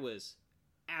 But I was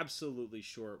absolutely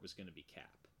sure it was going to be Cap.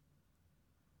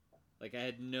 Like, I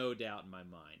had no doubt in my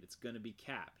mind. It's going to be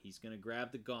Cap. He's going to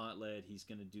grab the gauntlet. He's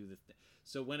going to do the thing.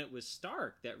 So when it was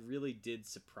Stark, that really did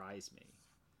surprise me.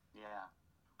 Yeah.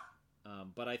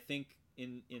 But I think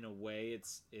in a way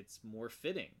it's more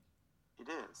fitting. It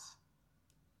is.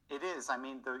 It is. I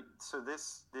mean,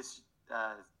 this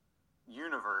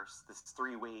universe, this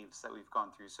three waves that we've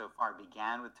gone through so far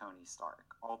began with Tony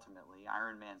Stark. Ultimately,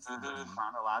 Iron Man's the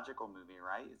chronological movie,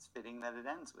 right? It's fitting that it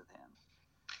ends with him.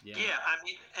 Yeah, I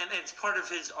mean, and it's part of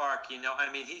his arc,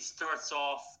 I mean, he starts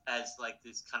off as like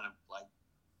this kind of like,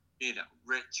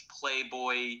 rich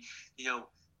playboy,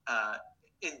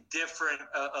 indifferent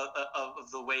of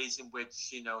the ways in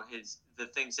which, the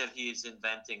things that he is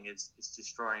inventing is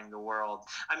destroying the world.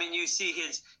 I mean, you see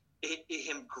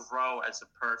him grow as a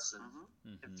person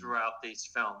Mhm. throughout these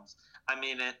films. I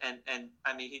mean, and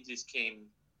I mean, he just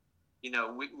came.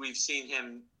 We've seen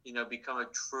him, become a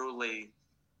truly,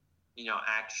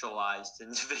 actualized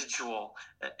individual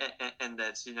in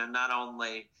this. Not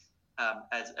only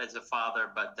as a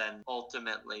father, but then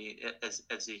ultimately as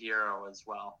a hero as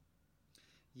well.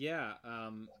 Yeah,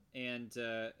 and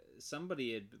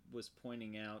somebody was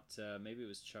pointing out, maybe it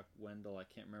was Chuck Wendell, I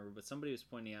can't remember, but somebody was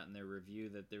pointing out in their review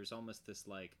that there's almost this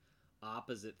like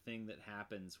opposite thing that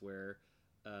happens where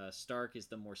Stark is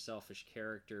the more selfish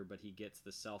character, but he gets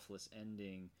the selfless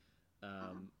ending.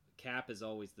 Cap is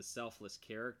always the selfless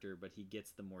character, but he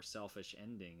gets the more selfish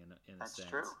ending in a That's sense.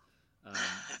 true.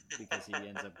 Because he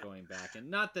ends up going back, and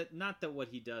not that what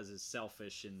he does is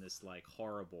selfish in this like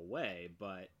horrible way,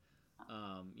 but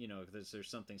there's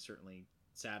something certainly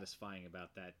satisfying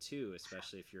about that too,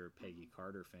 especially if you're a Peggy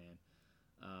Carter fan.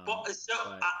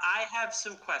 I have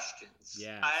some questions.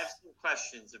 Yes. I have some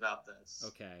questions about this.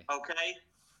 Okay.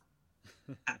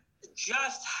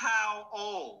 Just how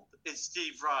old is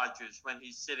Steve Rogers when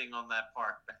he's sitting on that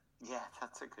park bench? Yeah,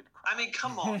 that's a good question. I mean,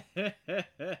 come on.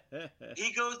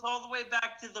 He goes all the way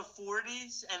back to the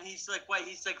 40s, and he's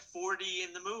like 40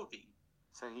 in the movie.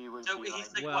 So he would So be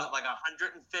he's like, what, like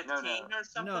 115 or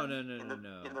something? No.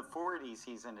 In the 40s,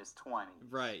 he's in his 20s.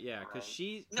 Right, yeah, because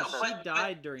she but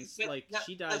died during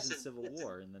she dies listen, in Civil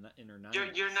War in her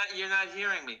 90s. You're not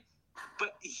hearing me.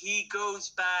 But he goes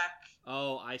back.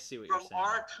 Oh, I see what you're saying. From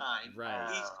our time,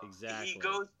 right? Exactly. He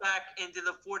goes back into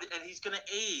the 40s, and he's going to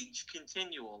age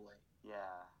continually.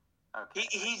 Yeah. Okay.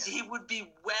 He would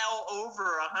be well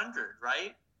over 100,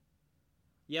 right?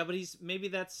 Yeah, but maybe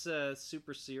that's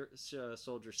super soldier serum.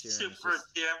 Super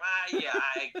serum. Yeah.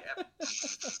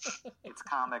 It's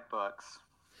comic books.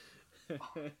 Because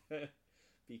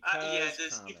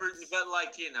but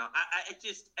like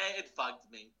it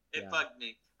bugged me. It bugged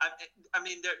me. I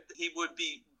mean, he would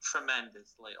be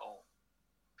tremendously old.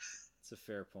 It's a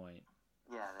fair point.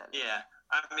 Yeah. Yeah.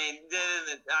 I mean,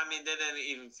 they didn't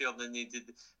even feel the need to.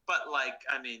 But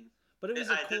But it was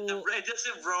cool. It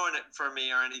doesn't ruin it for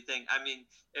me or anything. I mean,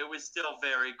 it was still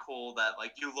very cool that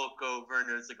you look over and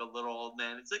there's a little old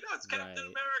man. It's like, oh, it's Captain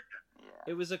America.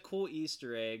 Yeah. It was a cool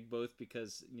Easter egg, both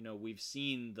because we've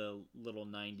seen the little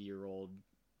 90-year-old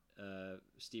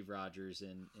Steve Rogers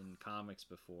in comics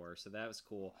before, so that was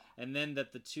cool. And then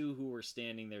that the two who were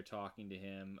standing there talking to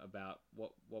him about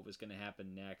what was going to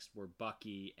happen next were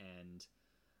Bucky and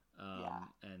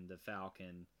the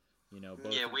Falcon.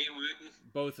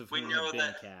 Both of whom have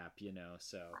been Cap.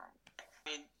 So. I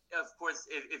mean, of course,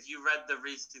 if you read the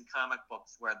recent comic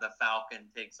books where the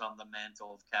Falcon takes on the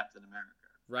mantle of Captain America.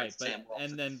 Right,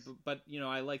 but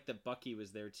I like that Bucky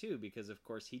was there too, because of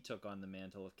course he took on the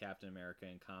mantle of Captain America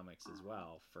in comics as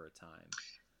well for a time.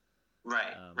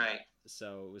 Right, right.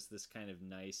 So it was this kind of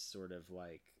nice sort of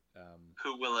like.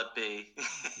 Who will it be?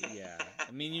 Yeah,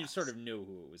 I mean, you sort of knew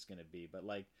who it was going to be, but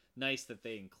nice that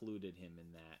they included him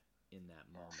in that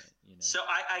moment. So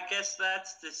I guess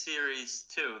that's the series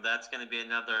too. That's going to be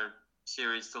another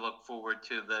series to look forward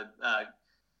to. The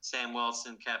Sam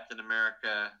Wilson, Captain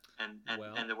America, and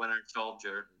the Winter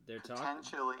Soldier. They're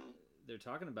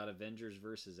talking about Avengers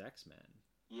versus X-Men.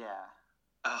 Yeah.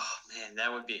 Oh man,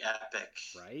 that would be epic.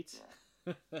 Right?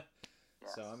 Yeah.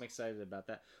 Yes. So I'm excited about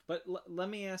that. But let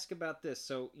me ask about this.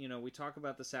 So, we talk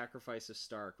about the sacrifice of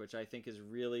Stark, which I think is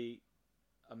really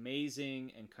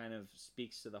amazing and kind of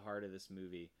speaks to the heart of this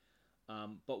movie.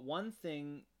 But one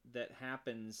thing that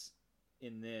happens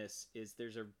in this is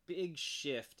there's a big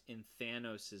shift in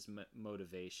Thanos'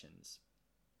 motivations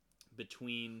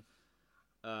between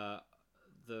the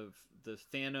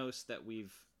Thanos that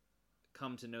we've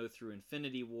come to know through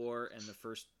Infinity War and the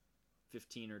first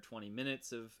 15 or 20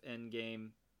 minutes of Endgame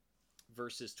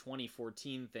versus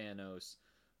 2014 Thanos,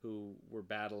 who we're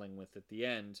battling with at the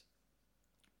end.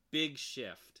 Big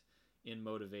shift in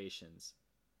motivations.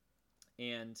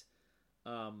 And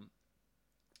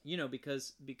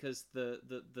because the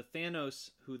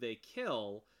Thanos who they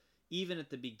kill, even at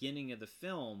the beginning of the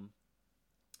film,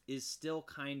 is still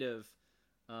kind of,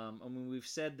 we've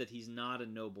said that he's not a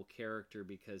noble character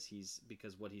because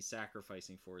what he's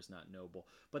sacrificing for is not noble.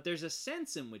 But there's a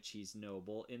sense in which he's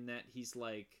noble, in that he's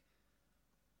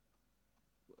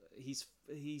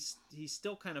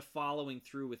still kind of following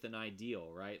through with an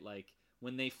ideal, right? Like,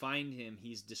 when they find him,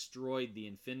 he's destroyed the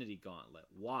Infinity Gauntlet.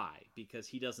 Why? Because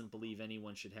he doesn't believe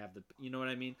anyone should have the... You know what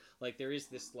I mean? Like, there is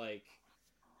this, like...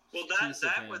 Well, that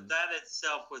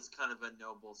itself was kind of a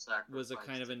noble sacrifice. Was a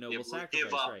kind of a noble sacrifice,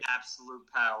 give up right. absolute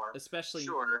power.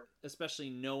 Especially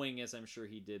knowing, as I'm sure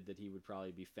he did, that he would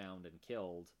probably be found and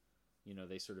killed.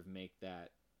 They sort of make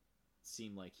that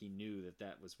seem like he knew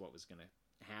that was what was going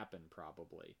to happen,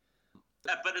 probably.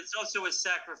 But it's also a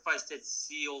sacrifice that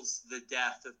seals the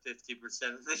death of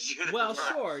 50% of the universe. Well,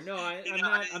 sure. No,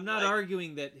 I'm not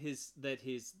arguing that his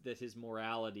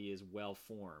morality is well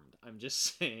formed. I'm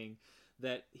just saying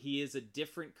that he is a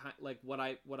different kind. Like what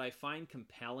I find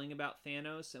compelling about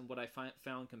Thanos, and what I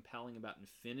found compelling about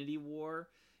Infinity War,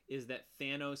 is that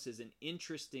Thanos is an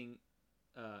interesting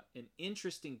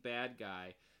bad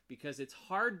guy, because it's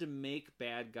hard to make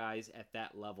bad guys at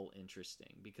that level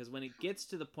interesting. Because when it gets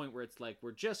to the point where it's like,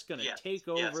 we're just going to take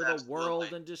over the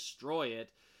world and destroy it,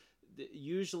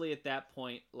 usually at that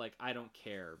point, like, I don't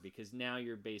care, because now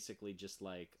you're basically just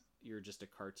like, you're just a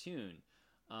cartoon.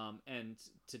 And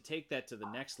to take that to the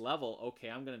next level, okay,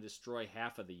 I'm going to destroy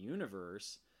half of the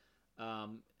universe.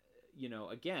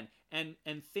 Again, and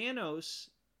Thanos,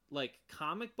 like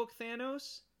comic book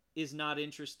Thanos, is not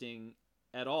interesting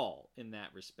at all in that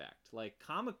respect. Like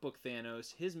comic book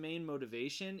Thanos, his main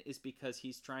motivation is because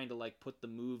he's trying to like put the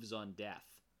moves on death.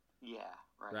 Yeah,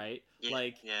 right. Right? Yeah,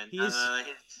 like yeah.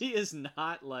 he is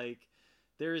not like,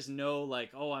 there is no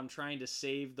like, oh, I'm trying to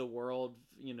save the world,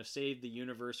 save the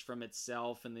universe from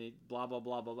itself and the blah blah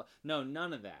blah blah blah. No,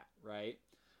 none of that, right?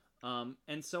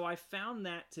 And so I found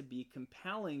that to be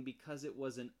compelling because it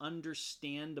was an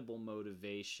understandable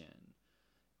motivation.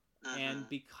 And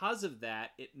because of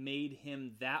that, it made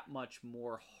him that much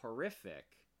more horrific,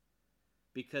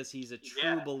 because he's a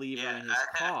true believer in his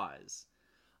cause.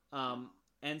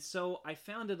 And so I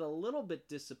found it a little bit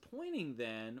disappointing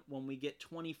then when we get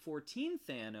 2014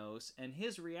 Thanos, and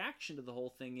his reaction to the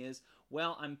whole thing is,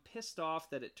 well, I'm pissed off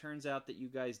that it turns out that you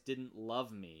guys didn't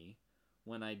love me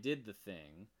when I did the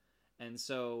thing. And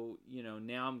so,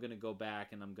 now I'm going to go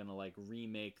back and I'm going to like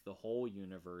remake the whole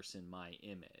universe in my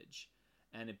image.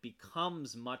 And it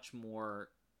becomes much more.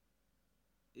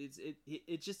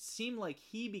 It just seemed like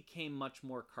he became much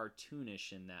more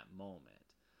cartoonish in that moment.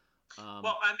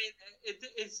 Well, I mean,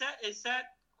 is that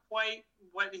quite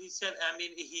what he said? I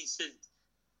mean, he said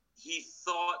he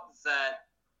thought that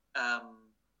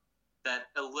that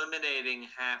eliminating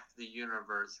half the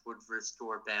universe would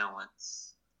restore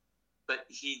balance, but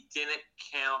he didn't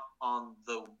count on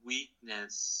the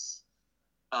weakness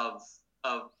of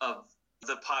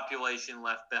the population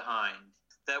left behind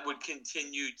that would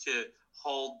continue to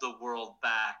hold the world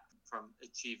back from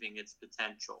achieving its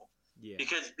potential. Yeah.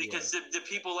 Because the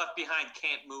people left behind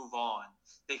can't move on.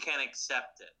 They can't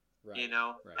accept it. Right.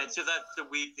 Right. And so that's the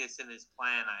weakness in his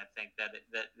plan, I think, that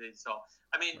it's all.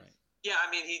 I mean, right. I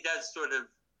mean, he does sort of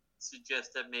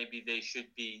suggest that maybe they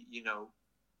should be,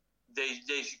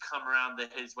 they should come around to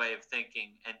his way of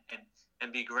thinking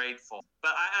and be grateful.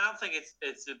 But I don't think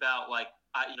it's about like,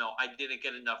 I didn't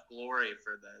get enough glory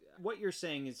for that. What you're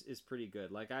saying is pretty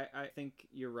good. Like, I think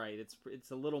you're right.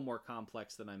 It's a little more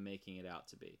complex than I'm making it out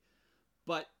to be.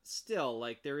 But still,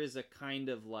 like, there is a kind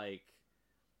of like,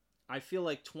 I feel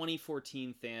like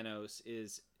 2014 Thanos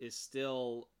is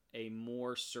still a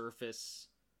more surface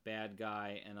bad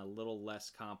guy and a little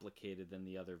less complicated than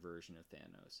the other version of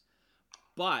Thanos.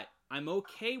 But I'm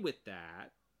okay with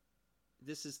that.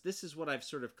 This is what I've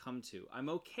sort of come to. I'm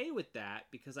okay with that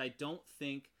because I don't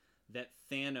think that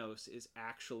Thanos is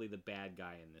actually the bad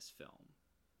guy in this film.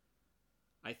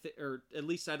 Or at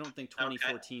least I don't think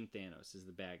 2014 Thanos is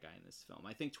the bad guy in this film.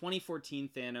 I think 2014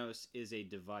 Thanos is a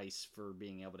device for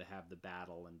being able to have the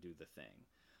battle and do the thing.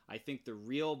 I think the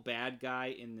real bad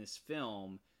guy in this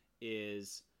film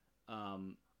is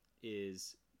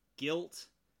guilt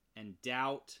and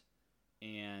doubt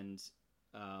and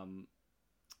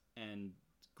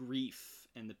grief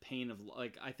and the pain of,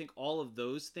 like, I think all of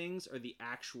those things are the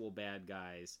actual bad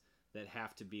guys that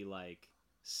have to be like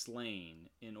slain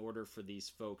in order for these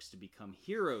folks to become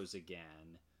heroes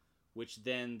again, which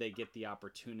then they get the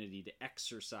opportunity to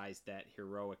exercise that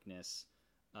heroicness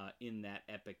in that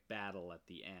epic battle at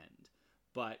the end.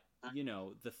 But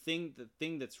the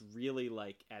thing that's really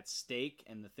like at stake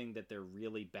and the thing that they're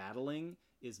really battling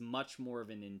is much more of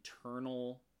an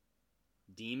internal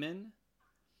demon.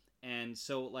 And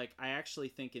so, like, I actually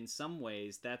think in some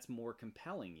ways that's more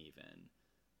compelling even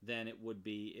than it would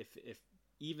be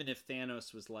if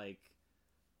Thanos was like,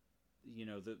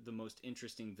 the most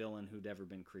interesting villain who'd ever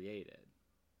been created.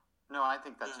 No, I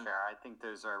think that's fair. I think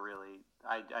those are really,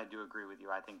 I do agree with you.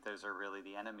 I think those are really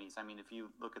the enemies. I mean, if you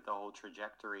look at the whole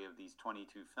trajectory of these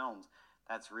 22 films,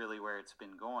 that's really where it's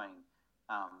been going,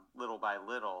 little by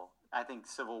little. I think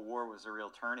Civil War was a real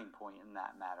turning point in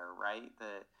that matter, right?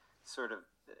 The sort of,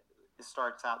 it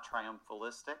starts out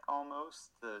triumphalistic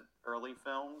almost, the early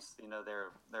films.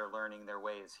 They're learning their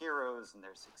way as heroes and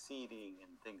they're succeeding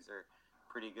and things are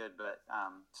pretty good. But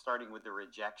starting with the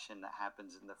rejection that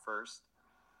happens in the first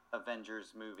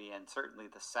Avengers movie, and certainly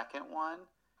the second one,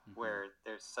 where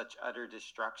there's such utter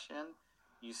destruction,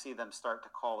 you see them start to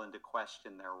call into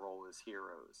question their role as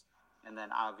heroes. And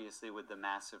then obviously with the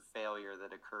massive failure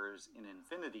that occurs in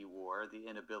Infinity War, the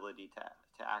inability to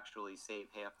actually save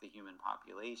half the human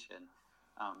population,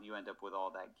 you end up with all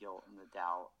that guilt and the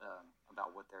doubt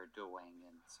about what they're doing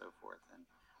and so forth. And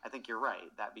I think you're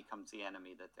right. That becomes the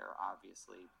enemy that they're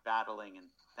obviously battling, and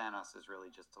Thanos is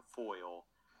really just a foil,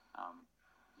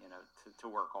 to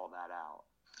work all that out.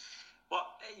 Well,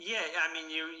 yeah, I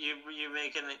mean, you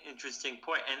make an interesting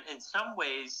point, and in some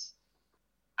ways,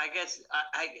 I guess,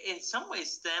 in some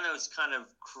ways, Thanos kind of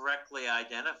correctly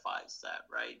identifies that,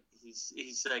 right?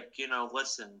 He's like,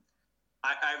 listen,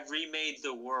 I remade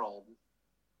the world.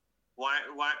 Why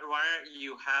aren't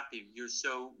you happy? You're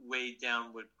so weighed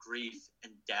down with grief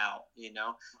and doubt,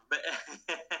 But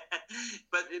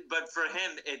but for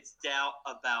him, it's doubt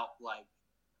about, like,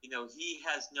 he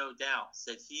has no doubts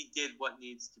that he did what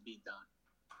needs to be done.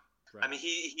 Right. I mean,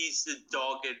 he's the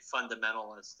dogged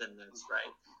fundamentalist in this,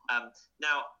 right?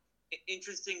 Now,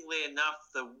 interestingly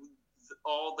enough,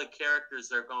 all the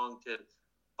characters are going to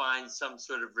find some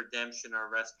sort of redemption or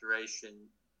restoration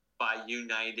by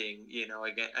uniting,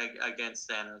 against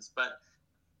Thanos. But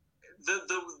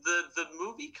the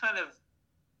movie kind of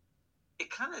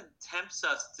tempts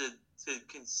us to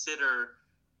consider,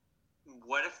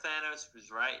 what if Thanos was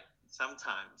right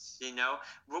sometimes,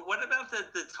 What about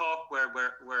the talk where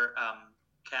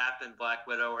Cap and Black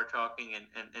Widow are talking,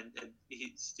 and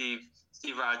Steve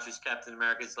Rogers, Captain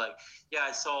America, is like, yeah,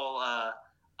 I saw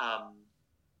a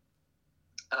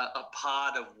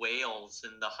pod of whales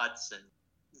in the Hudson.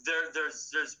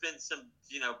 There's been some,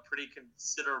 pretty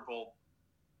considerable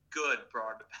good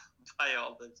brought about by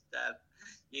all this death,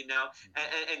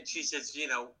 and she says,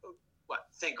 what,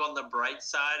 think on the bright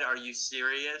side? Are you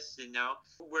serious?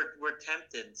 We're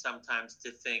tempted sometimes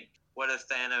to think, what if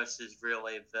Thanos is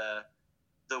really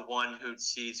the one who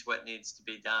sees what needs to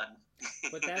be done?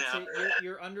 But that's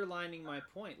you're underlining my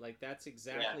point. Like, that's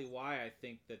exactly why I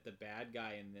think that the bad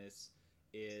guy in this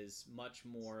is much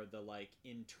more the, like,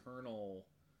 internal,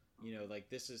 like,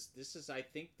 this is I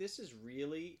think this is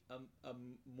really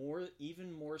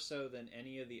even more so than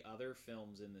any of the other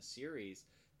films in the series.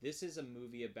 This is a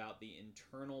movie about the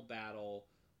internal battle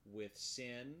with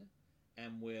sin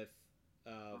and with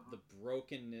the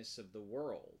brokenness of the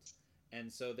world.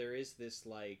 And so there is this,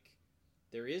 like,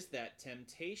 there is that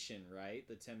temptation, right?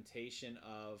 The temptation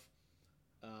of,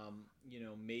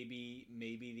 maybe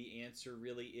the answer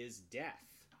really is death.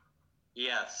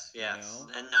 Yes, and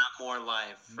not more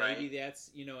life, right? Maybe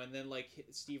that's, and then, like,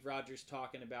 Steve Rogers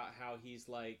talking about how he's,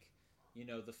 like,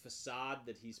 the facade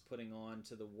that he's putting on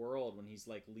to the world when he's,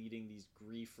 like, leading these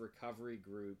grief recovery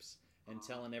groups and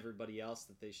telling everybody else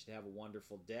that they should have a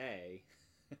wonderful day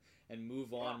and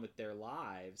move on with their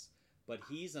lives, but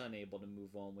he's unable to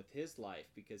move on with his life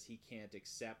because he can't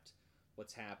accept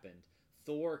what's happened.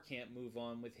 Thor can't move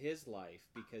on with his life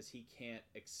because he can't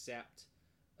accept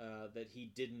that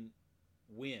he didn't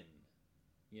win,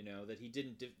 that he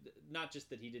didn't not just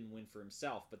that he didn't win for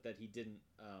himself, but that he didn't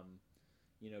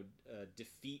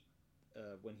defeat,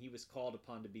 when he was called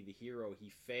upon to be the hero, he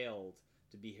failed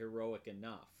to be heroic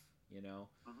enough,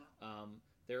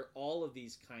 there are all of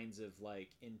these kinds of, like,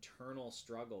 internal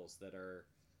struggles that are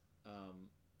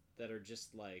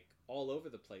just, like, all over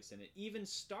the place. And even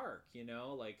Stark,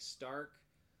 like,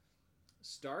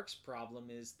 Stark's problem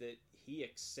is that he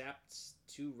accepts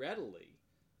too readily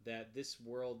that this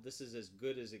is as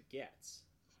good as it gets.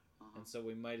 And so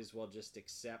we might as well just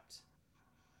accept,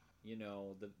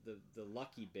 the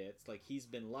lucky bits. Like, he's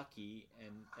been lucky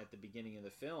and at the beginning of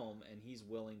the film, and he's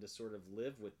willing to sort of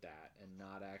live with that and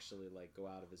not actually, like, go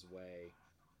out of his way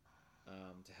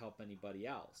to help anybody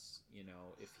else,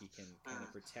 if he can kind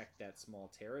of protect that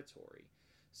small territory.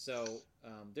 So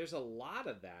there's a lot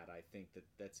of that, I think,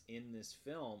 that's in this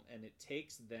film, and it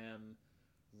takes them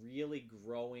really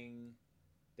growing.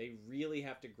 They really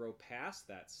have to grow past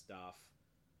that stuff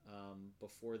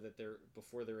before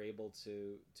they're able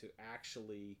to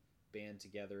actually band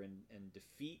together and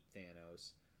defeat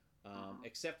Thanos.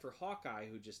 Except for Hawkeye,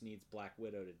 who just needs Black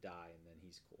Widow to die, and then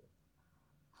he's cool.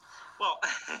 Well,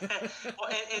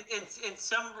 in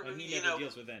some, and he never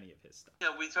deals with any of his stuff.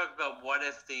 We talk about what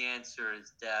if the answer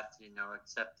is death,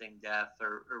 accepting death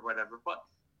or whatever. But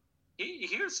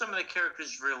here's some of the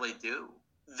characters really do.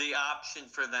 The option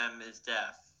for them is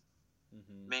death.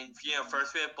 I mean,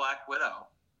 first we have Black Widow,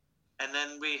 and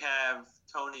then we have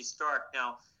Tony Stark.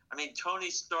 Now, I mean, Tony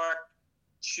Stark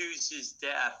chooses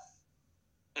death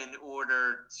in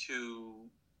order to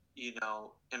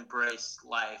embrace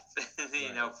life,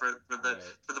 Right. Right.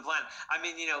 for the planet. I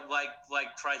mean,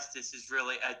 like Christus is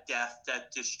really a death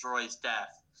that destroys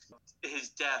death. His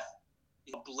death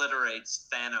obliterates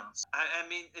Thanos. I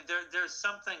mean, there's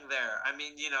something there. I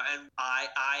mean, and I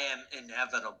am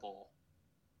inevitable.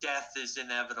 Death is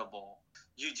inevitable.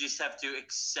 You just have to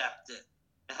accept it.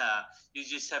 You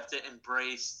just have to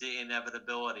embrace the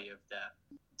inevitability of death.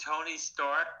 Tony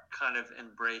Stark kind of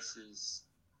embraces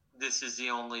this is the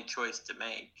only choice to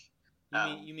make.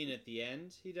 You mean at the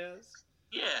end he does?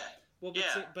 Yeah. Well,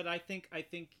 yeah. But I think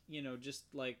just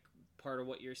like part of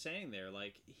what you're saying there,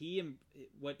 like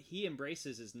what he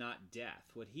embraces is not death.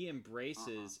 What he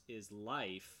embraces is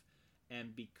life,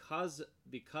 and because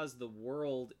the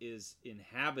world is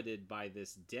inhabited by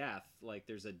this death, like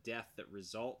there's a death that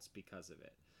results because of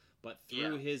it. But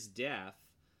through his death,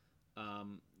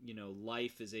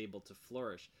 life is able to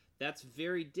flourish. That's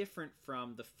very different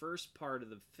from the first part of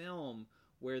the film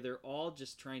where they're all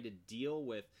just trying to deal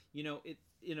with, it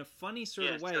in a funny sort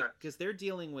of way, because they're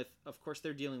dealing with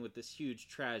this huge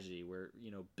tragedy where,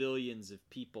 billions of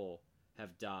people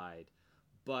have died.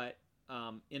 But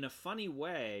in a funny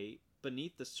way,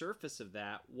 beneath the surface of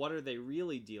that, what are they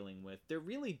really dealing with? They're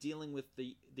really dealing with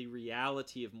the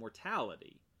reality of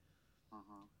mortality.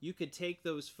 You could take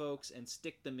those folks and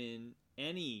stick them in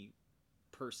any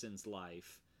person's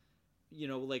life,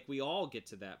 like we all get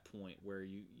to that point where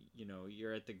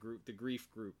you're at the grief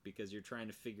group because you're trying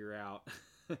to figure out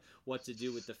what to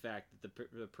do with the fact that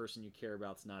the person you care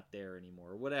about's not there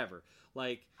anymore, or whatever.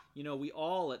 Like, we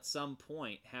all at some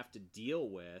point have to deal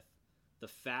with the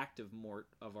fact of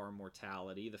our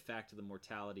mortality, the fact of the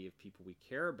mortality of people we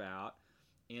care about,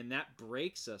 and that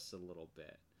breaks us a little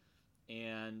bit.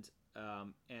 And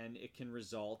it can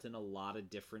result in a lot of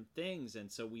different things,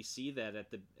 and so we see that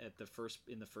in the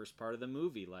first part of the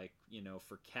movie. Like,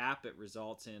 for Cap, it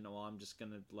results in, I'm just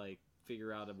gonna like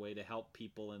figure out a way to help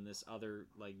people in this other,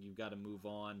 like, you've got to move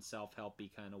on,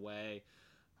 self-helpy kind of way.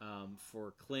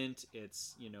 For Clint,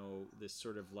 it's this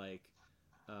sort of like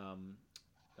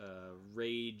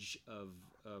rage of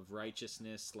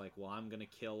righteousness, like, well, I'm gonna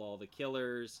kill all the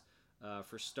killers.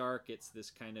 For Stark, it's this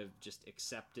kind of just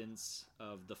acceptance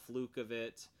of the fluke of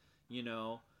it,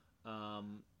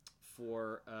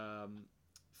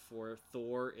 For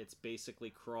Thor, it's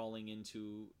basically crawling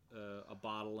into a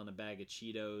bottle and a bag of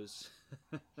Cheetos,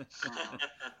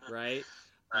 right?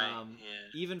 Right.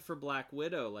 Even for Black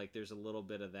Widow, like, there's a little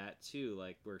bit of that too,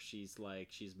 like where she's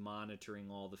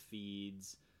monitoring all the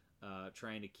feeds,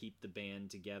 trying to keep the band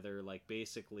together, like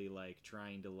basically like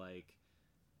trying to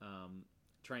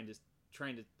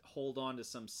hold on to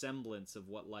some semblance of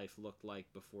what life looked like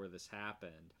before this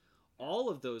happened. All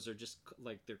of those are just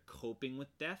like they're coping with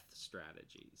death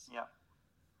strategies. Yeah.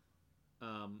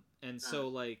 And so,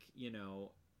 like,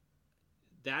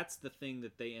 that's the thing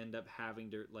that they end up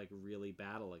having to like really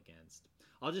battle against.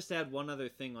 I'll just add one other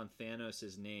thing on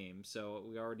Thanos' name. So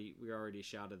we already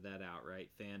shouted that out, right?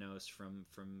 Thanos from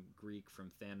Greek,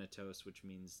 from Thanatos, which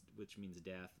means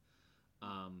death.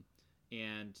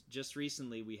 And just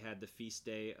recently we had the feast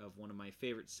day of one of my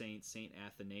favorite saints, Saint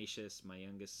Athanasius. My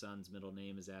youngest son's middle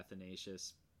name is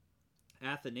Athanasius.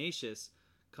 Athanasius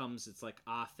it's like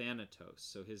Athanatos,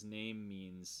 so his name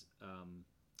means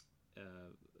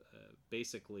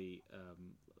basically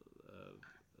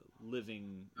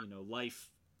living, life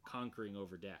conquering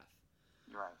over death.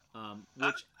 Right.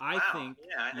 Which I think...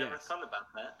 Yeah, I never thought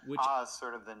about that. Which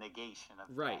sort of the negation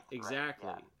of right, death, exactly.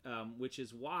 Right? Yeah. Which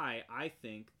is why I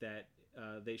think that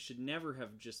they should never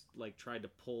have just like tried to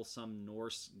pull some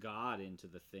Norse god into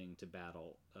the thing to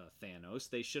battle Thanos.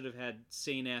 They should have had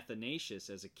Saint Athanasius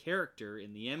as a character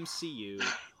in the MCU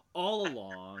all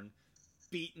along,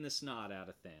 beating the snot out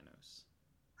of Thanos.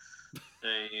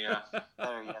 There you go.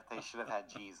 Better yet, they should have had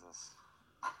Jesus.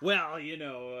 Well,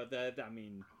 that, I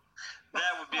mean, that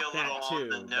would be a little on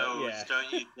the nose, yeah.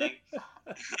 Don't you think?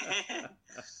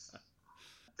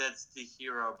 That's the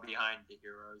hero behind the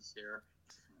heroes here.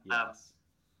 Yes.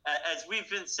 As we've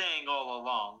been saying all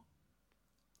along,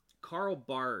 Karl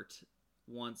Barth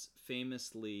once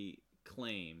famously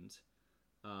claimed,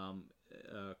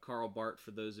 Karl Barth,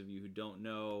 for those of you who don't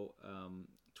know,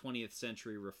 20th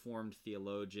century Reformed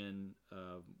theologian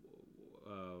of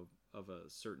a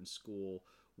certain school,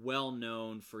 well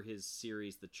known for his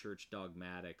series, The Church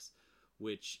Dogmatics,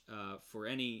 which for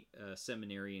any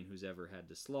seminarian who's ever had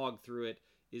to slog through it,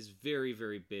 is very,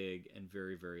 very big and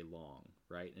very, very long,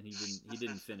 right? And he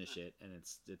didn't finish it, and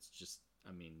it's just,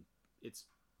 I mean, it's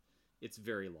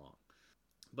very long.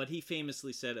 But he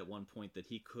famously said at one point that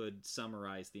he could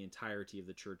summarize the entirety of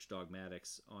the Church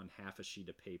Dogmatics on half a sheet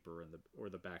of paper or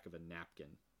the back of a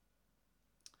napkin.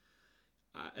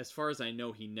 as far as I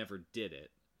know, he never did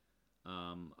it.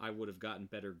 I would have gotten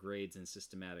better grades in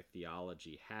systematic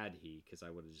theology had he, because I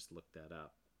would have just looked that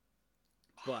up.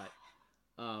 But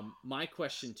my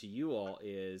question to you all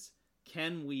is,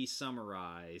 can we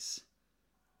summarize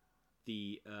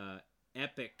the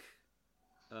epic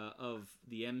of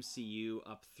the MCU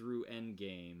up through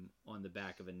Endgame on the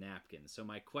back of a napkin? So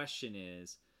my question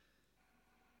is,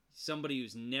 somebody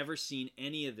who's never seen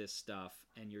any of this stuff,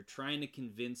 and you're trying to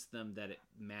convince them that it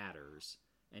matters,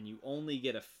 and you only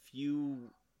get a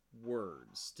few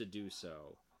words to do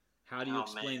so, how do you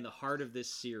explain the heart of this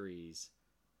series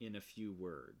in a few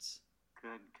words?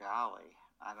 Good golly,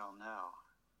 I don't know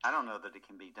that it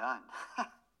can be done.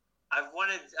 I've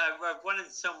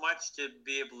wanted so much to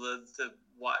be able to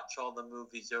watch all the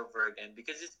movies over again,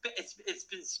 because it's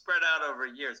been spread out over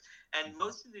years, and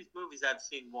most of these movies I've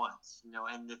seen once,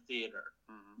 in the theater.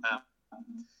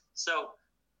 So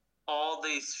all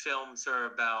these films are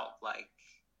about like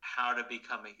how to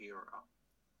become a hero.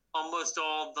 Almost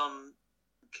all of them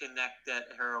connect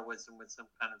that heroism with some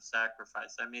kind of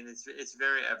sacrifice. I mean, it's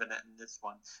very evident in this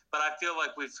one, but I feel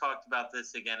like we've talked about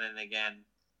this again and again,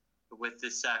 with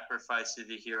the sacrifice of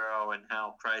the hero and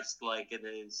how Christ-like it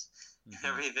is,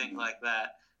 everything like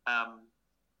that.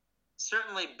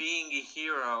 Certainly being a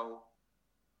hero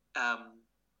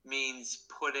means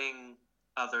putting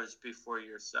others before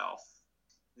yourself.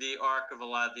 The arc of a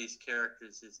lot of these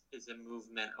characters is a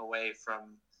movement away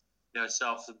from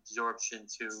self-absorption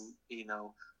to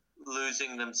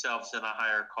losing themselves in a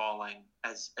higher calling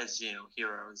as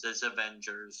heroes, as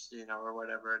Avengers, or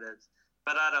whatever it is.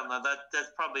 But I don't know.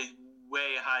 That's probably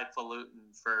way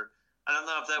highfalutin for. I don't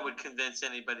know if that would convince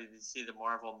anybody to see the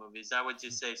Marvel movies. I would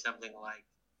just say something like,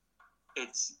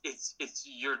 it's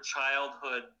your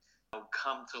childhood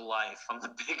come to life on the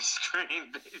big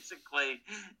screen, basically.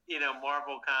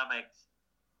 Marvel Comics.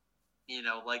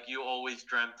 Like you always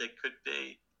dreamt it could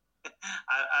be.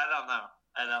 I don't know.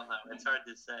 It's hard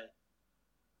to say.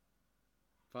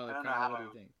 Father Kyle, what do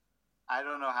you think? I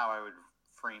don't know how I would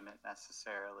frame it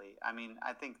necessarily. I mean,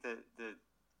 I think the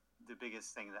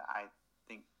biggest thing that I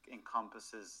think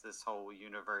encompasses this whole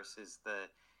universe is the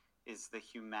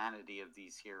humanity of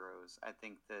these heroes. I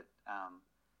think that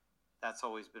that's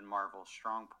always been Marvel's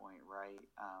strong point, right?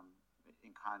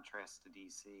 In contrast to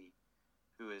DC,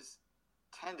 who has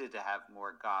tended to have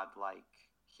more godlike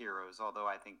heroes, although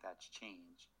I think that's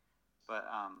changed. But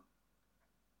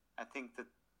I think that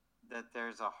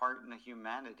there's a heart and a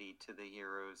humanity to the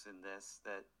heroes in this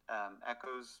that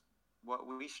echoes what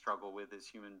we struggle with as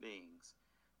human beings.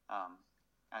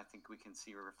 I think we can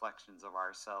see reflections of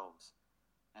ourselves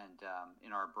and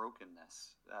in our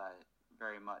brokenness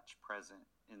very much present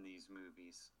in these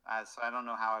movies. So I don't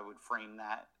know how I would frame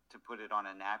that to put it on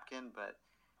a napkin, but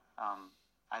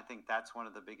I think that's one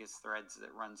of the biggest threads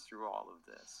that runs through all of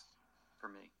this for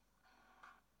me.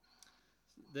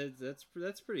 That's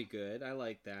pretty good. I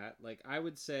like that. Like, I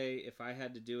would say, if I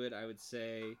had to do it, I would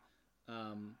say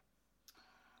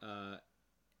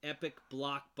epic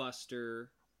blockbuster,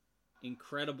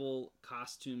 incredible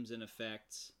costumes and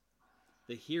effects,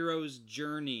 the hero's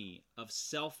journey of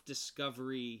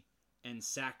self-discovery and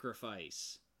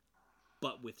sacrifice,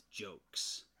 but with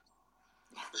jokes.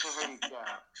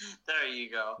 There you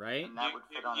go. Right? And that would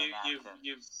fit on a napkin.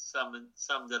 You've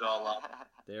summed it all up.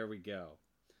 There we go.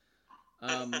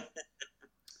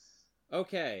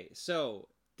 Okay, so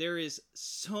there is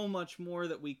so much more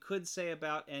that we could say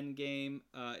about Endgame.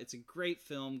 It's a great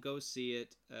film. Go see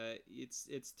it.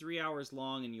 It's 3 hours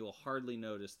long, and you'll hardly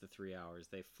notice the 3 hours.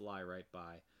 They fly right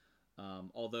by.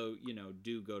 Although,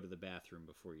 do go to the bathroom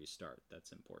before you start.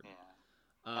 That's important. Yeah.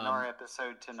 And our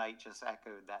episode tonight just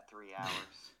echoed that 3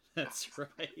 hours. That's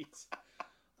right.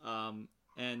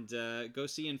 And go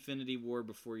see Infinity War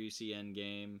before you see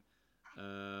Endgame.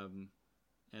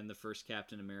 And the first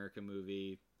Captain America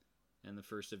movie, and the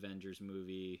first Avengers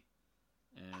movie,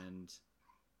 and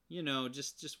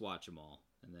just watch them all,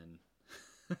 and then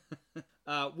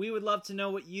we would love to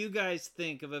know what you guys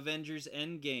think of Avengers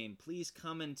Endgame. Please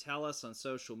come and tell us on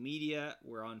social media.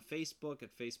 We're on Facebook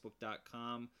at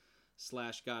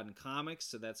facebook.com/GodandComics,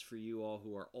 so that's for you all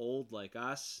who are old like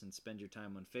us and spend your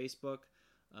time on Facebook,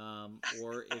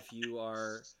 or if you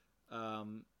are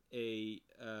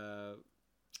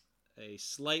a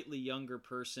slightly younger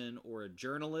person or a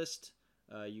journalist,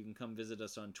 you can come visit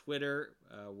us on Twitter.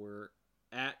 We're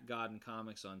at God and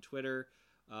Comics on Twitter.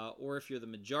 Or if you're the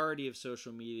majority of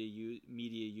social media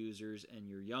users and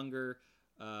you're younger,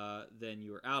 then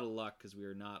you're out of luck, because we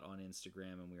are not on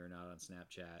Instagram, and we are not on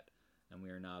Snapchat, and we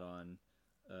are not on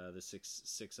the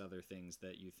six other things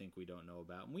that you think we don't know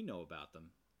about. And we know about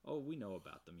them. Oh, we know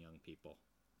about them, young people.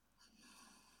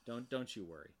 Don't you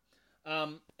worry.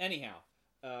 Anyhow,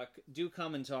 do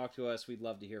come and talk to us. We'd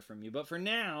love to hear from you. But for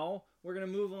now, we're gonna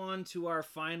move on to our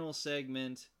final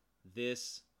segment,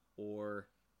 This or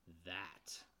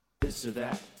That. This or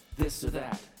that, this or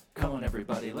that. Come on,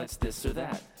 everybody, let's this or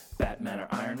that. Batman or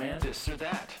Iron Man, this or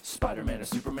that. Spider-Man or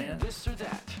Superman, this or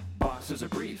that. Boxers or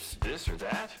briefs, this or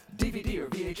that. DVD or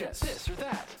VHS, this or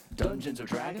that. Dungeons or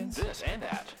Dragons, this and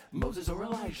that. Moses or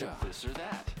Elijah, this or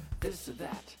that. This or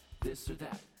that, this or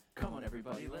that. Come on,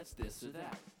 everybody, let's this or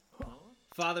that. Huh?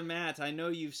 Father Matt, I know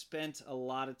you've spent a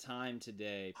lot of time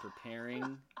today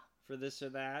preparing for This or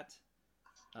That.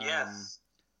 Yes.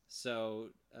 So,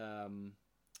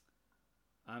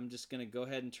 I'm just going to go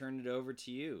ahead and turn it over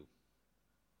to you.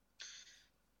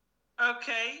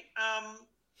 Okay.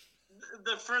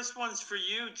 The first one's for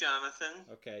you, Jonathan.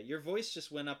 Okay, your voice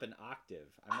just went up an octave.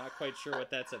 I'm not quite sure what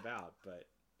that's about, but...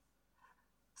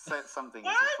 Set something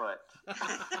What? afoot.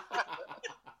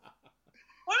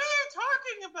 What are you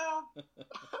talking about?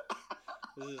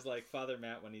 This is like Father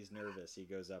Matt when he's nervous. He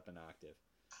goes up an octave.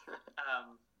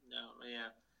 No,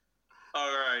 yeah.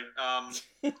 All right.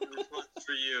 This one's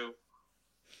for you.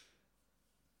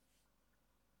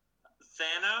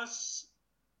 Thanos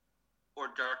or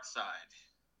Darkseid?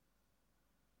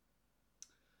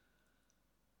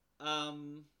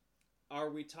 Are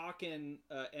we talking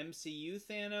MCU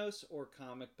Thanos or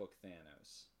comic book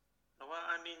Thanos? Well,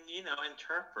 I mean,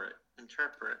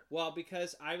 interpret. Well,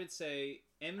 because I would say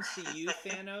MCU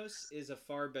Thanos is a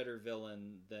far better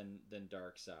villain than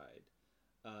Darkseid.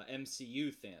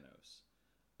 MCU Thanos.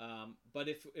 But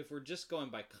if we're just going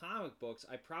by comic books,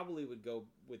 I probably would go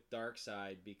with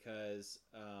Darkseid because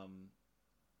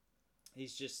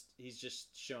he's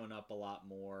just shown up a lot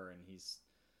more, and he's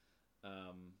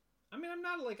I mean,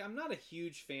 I'm not a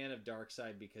huge fan of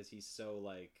Darkseid because he's so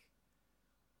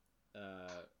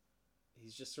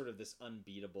he's just sort of this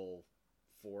unbeatable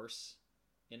force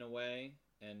in a way,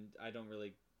 and I don't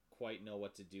really quite know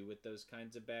what to do with those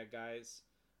kinds of bad guys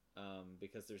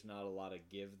because there's not a lot of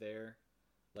give there.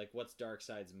 Like, what's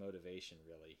Darkseid's motivation,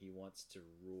 really? He wants to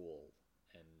rule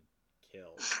and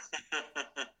kill.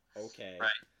 Okay.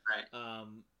 Right.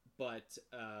 But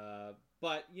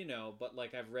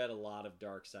I've read a lot of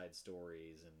Darkseid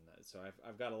stories, and so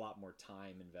I've got a lot more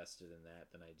time invested in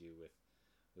that than I do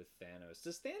with Thanos.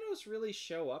 Does Thanos really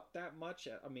show up that much?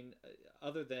 I mean,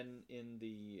 other than in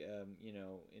the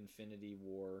Infinity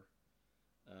War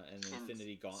and the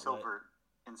Infinity Gauntlet.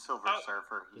 Silver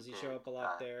Surfer. Does he show up a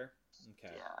lot there?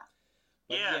 Okay. Yeah.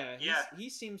 But Yeah. He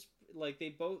seems like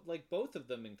both of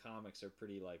them in comics are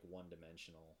pretty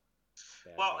one-dimensional.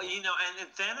 Well, and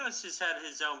Thanos has had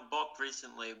his own book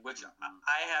recently, which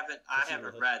I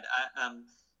haven't read.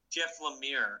 Jeff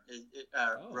Lemire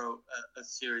wrote a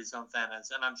series on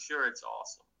Thanos, and I'm sure it's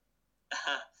awesome.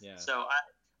 Yeah. So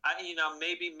I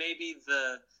maybe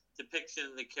the depiction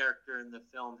of the character in the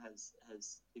film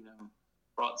has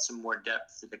brought some more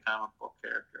depth to the comic book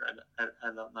character.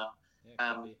 I don't know.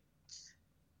 Yeah, could be.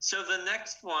 So the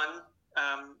next one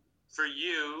for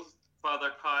you,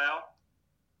 Father Kyle.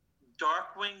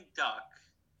 Darkwing Duck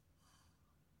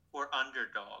or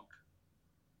Underdog?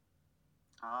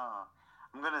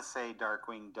 I'm going to say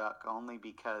Darkwing Duck only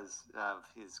because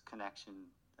of his connection,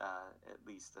 at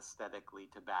least aesthetically,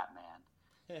 to Batman.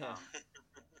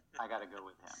 I got to go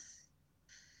with him.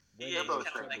 They're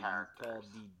both great characters.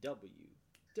 Called DW.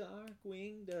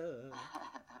 Darkwing Duck.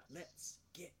 Let's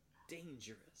get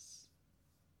dangerous.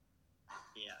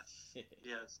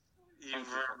 Yes. You've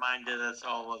reminded us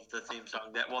all of the theme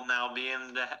song that will now be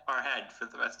in our head for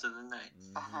the rest of the night.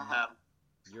 Mm-hmm.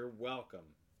 You're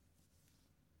welcome.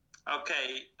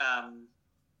 Okay,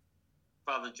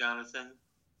 Father Jonathan.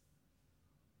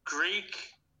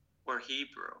 Greek or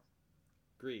Hebrew?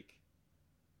 Greek.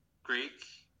 Greek?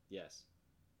 Yes.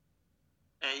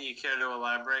 And you care to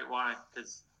elaborate why?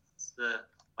 Because it's the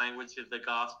language of the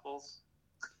Gospels?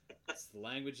 It's the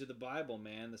language of the Bible,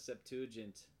 man, the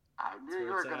Septuagint. I knew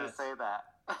you were going to say that.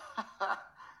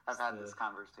 I've had this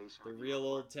conversation the with you real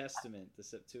before. Old Testament, the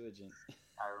Septuagint.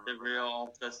 The real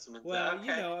Old Testament. Well,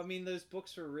 okay. those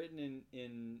books were written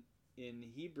in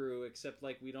Hebrew, except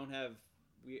we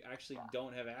actually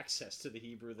don't have access to the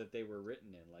Hebrew that they were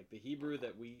written in. Like, the Hebrew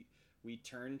that we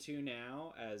turn to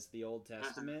now as the Old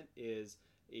Testament is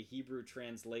a Hebrew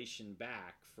translation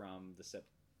back from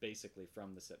basically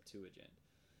from the Septuagint.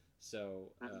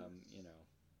 So,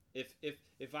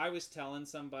 if I was telling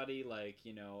somebody,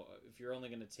 if you're only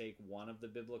going to take one of the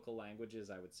biblical languages,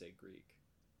 I would say Greek.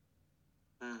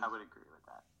 I would agree with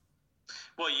that.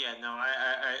 Well, yeah, no,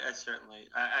 I certainly,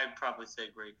 I'd probably say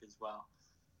Greek as well.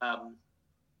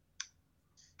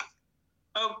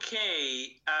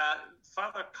 Okay,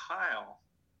 Father Kyle,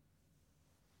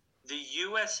 the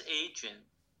U.S. agent.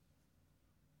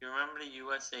 You remember the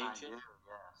U.S. agent? I do, yes.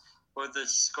 Or the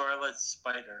Scarlet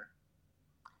Spider?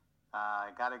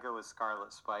 I got to go with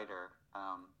Scarlet Spider,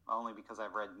 only because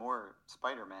I've read more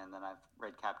Spider-Man than I've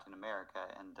read Captain America,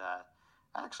 and I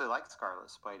actually like Scarlet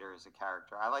Spider as a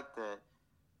character. I like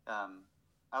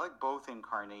both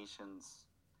incarnations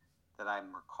that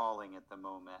I'm recalling at the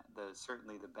moment.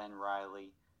 Certainly the Ben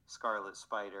Reilly Scarlet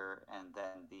Spider, and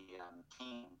then the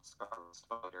Kane Scarlet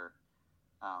Spider.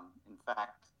 In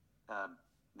fact,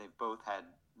 they've both had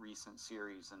recent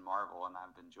series in Marvel, and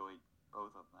I've enjoyed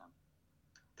both of them.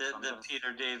 The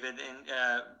Peter David and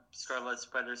Scarlet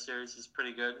Spider series is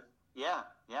pretty good. Yeah,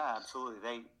 absolutely.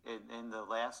 They in the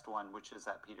last one, which is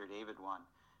that Peter David one,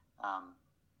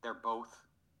 they're both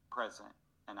present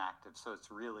and active, so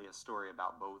it's really a story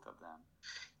about both of them.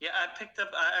 Yeah, I picked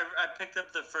up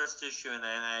the first issue, and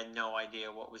I had no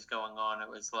idea what was going on. It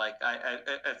was like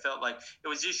I felt like it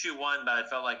was issue 1, but I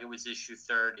felt like it was issue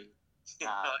 30. You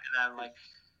know? And I'm like,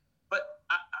 but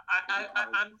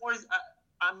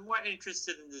I'm more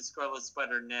interested in the Scarlet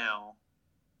Spider now.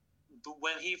 But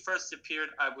when he first appeared,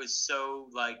 I was so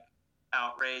like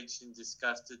outraged and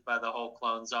disgusted by the whole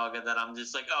Clone Saga that I'm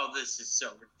just like, oh, this is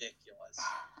so ridiculous.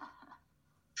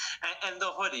 and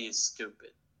the hoodie is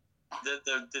stupid.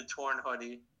 The torn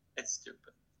hoodie, it's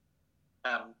stupid.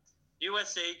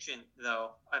 U.S. Agent,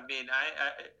 though, I mean,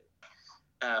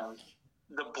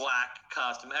 the black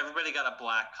costume. Everybody got a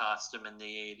black costume in the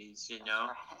 80s, you know?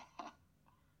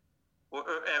 Or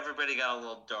everybody got a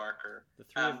little darker. The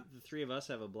three of us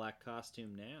have a black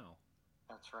costume now.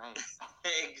 That's right.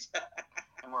 Exactly.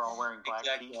 And we're all wearing black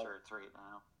T-shirts right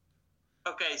now.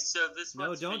 Okay, so this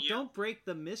one's for you. Don't break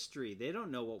the mystery. They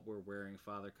don't know what we're wearing,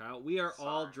 Father Kyle. We are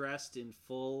all dressed in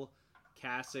full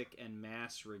cassock and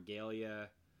mass regalia.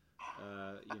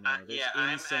 I'm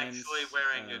actually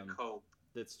wearing a cope.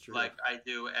 That's true. Like I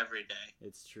do every day.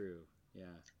 It's true. Yeah.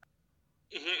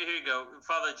 Here you go,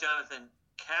 Father Jonathan.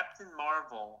 Captain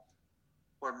Marvel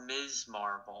or Ms.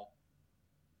 Marvel?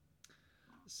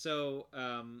 So,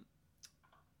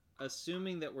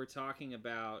 assuming that we're talking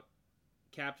about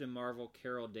Captain Marvel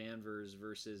Carol Danvers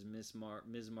versus Ms.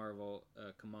 Marvel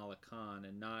Kamala Khan,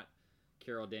 and not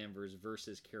Carol Danvers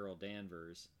versus Carol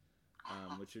Danvers,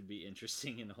 which would be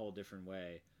interesting in a whole different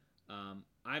way.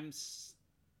 I'm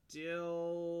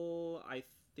still, I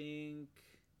think,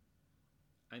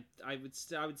 I would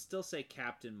still say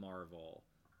Captain Marvel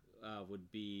would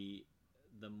be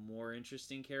the more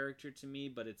interesting character to me,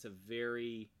 but it's a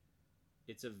very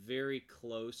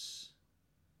close.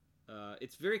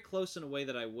 It's very close in a way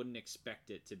that I wouldn't expect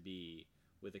it to be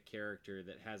with a character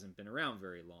that hasn't been around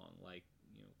very long, like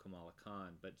Kamala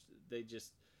Khan. But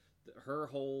her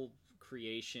whole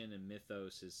creation and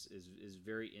mythos is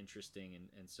very interesting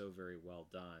and so very well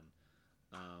done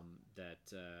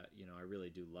that I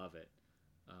really do love it.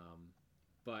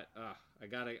 But I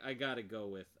gotta go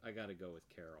with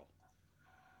Carol.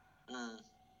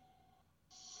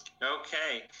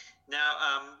 Okay, now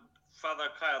Father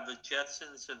Kyle, the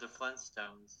Jetsons or the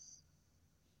Flintstones?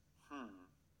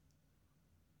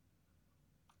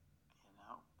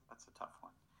 That's a tough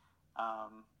one.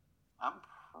 I'm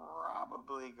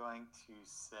probably going to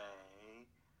say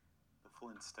the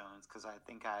Flintstones because I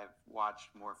think I've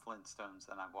watched more Flintstones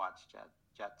than I've watched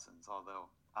Jetsons, although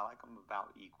I like them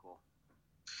about equal.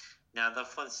 Now, the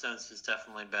Flintstones is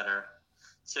definitely better.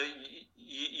 So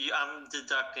I'm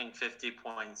deducting 50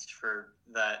 points for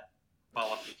that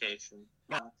qualification.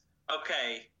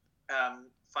 Okay.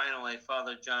 Finally,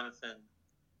 Father Jonathan.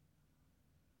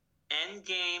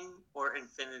 Endgame or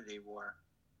Infinity War?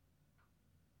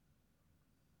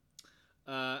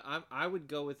 I would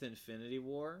go with Infinity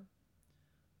War.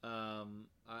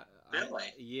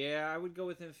 Really? I would go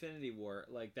with Infinity War.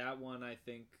 Like that one, I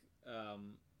think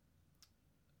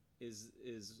is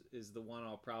the one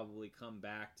I'll probably come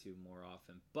back to more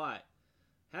often. But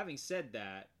having said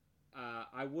that,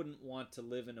 I wouldn't want to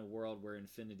live in a world where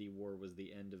Infinity War was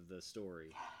the end of the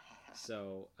story.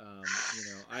 So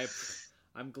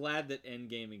I'm glad that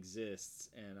Endgame exists,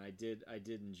 and I did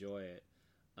enjoy it.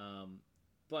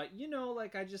 But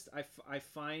I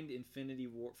find Infinity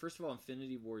War. First of all,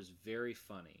 Infinity War is very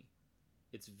funny.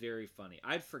 It's very funny.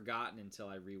 I'd forgotten until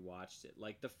I rewatched it.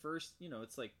 Like the first,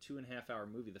 it's like 2.5 hour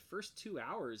movie. The first 2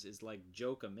 hours is like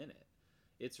joke a minute.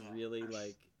 It's really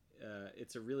like,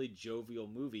 it's a really jovial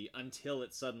movie until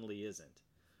it suddenly isn't,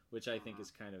 which I think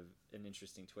is kind of an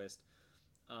interesting twist.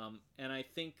 And I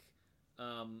think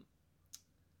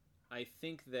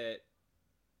that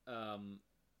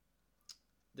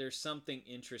there's something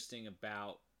interesting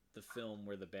about the film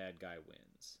where the bad guy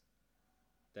wins.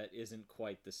 That isn't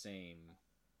quite the same.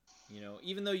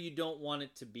 Even though you don't want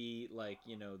it to be like,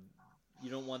 you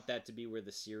don't want that to be where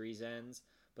the series ends,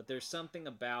 but there's something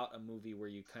about a movie where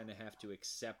you kind of have to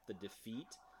accept the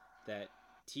defeat that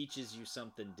teaches you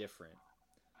something different.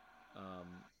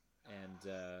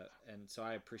 And so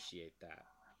I appreciate that.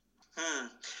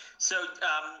 So,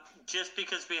 just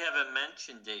because we haven't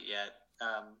mentioned it yet,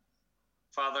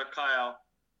 Father Kyle,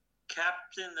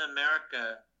 Captain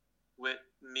America with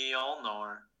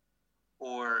Mjolnir,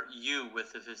 or you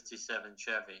with the 57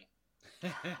 Chevy?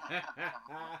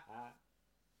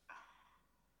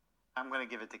 I'm going to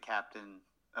give it to Captain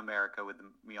America with the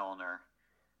Mjolnir.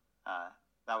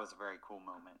 That was a very cool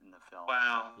moment in the film.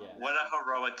 Wow. Yeah. What a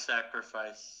heroic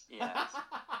sacrifice. Yes.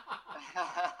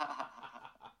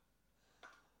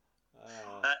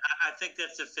 I think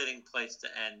that's a fitting place to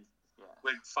end. Yeah.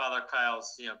 With Father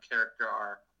Kyle's, character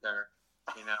arc there,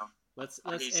 Let's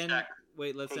He's end.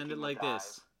 Wait, let's end taking it the like dive.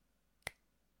 this.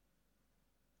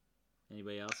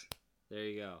 Anybody else? There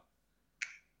you go.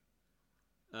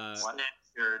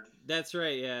 Snatchered. That's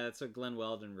right. Yeah, that's what Glenn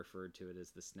Weldon referred to it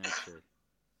as, the snatcher.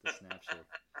 The snatcher.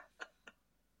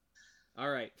 All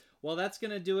right. Well, that's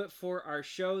going to do it for our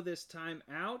show this time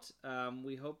out.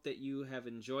 We hope that you have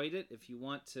enjoyed it. If you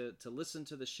want to listen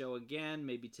to the show again,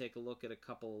 maybe take a look at a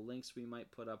couple of links we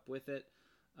might put up with it,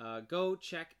 go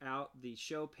check out the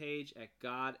show page at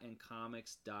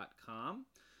godandcomics.com.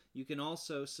 You can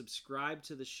also subscribe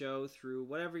to the show through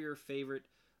whatever your favorite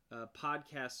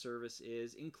podcast service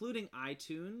is, including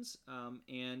iTunes.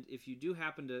 And if you do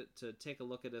happen to take a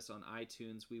look at us on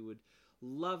iTunes, we would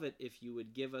love it if you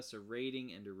would give us a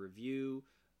rating and a review.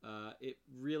 It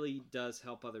really does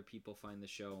help other people find the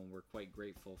show, and we're quite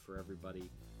grateful for everybody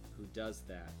who does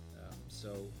that.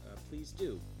 So please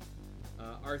do.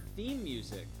 Our theme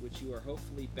music, which you are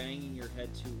hopefully banging your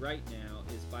head to right now,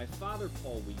 is by Father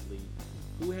Paul Wheatley,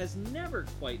 who has never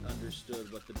quite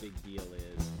understood what the big deal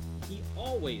is. He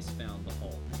always found the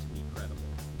Hulk to be credible.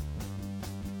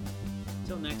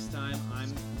 Till next time,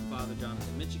 I'm Father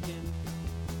Jonathan Michigan.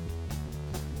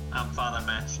 I'm Father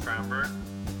Matt Stromberg.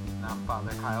 And I'm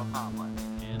Father Kyle Tomlin.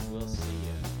 And we'll see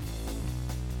you.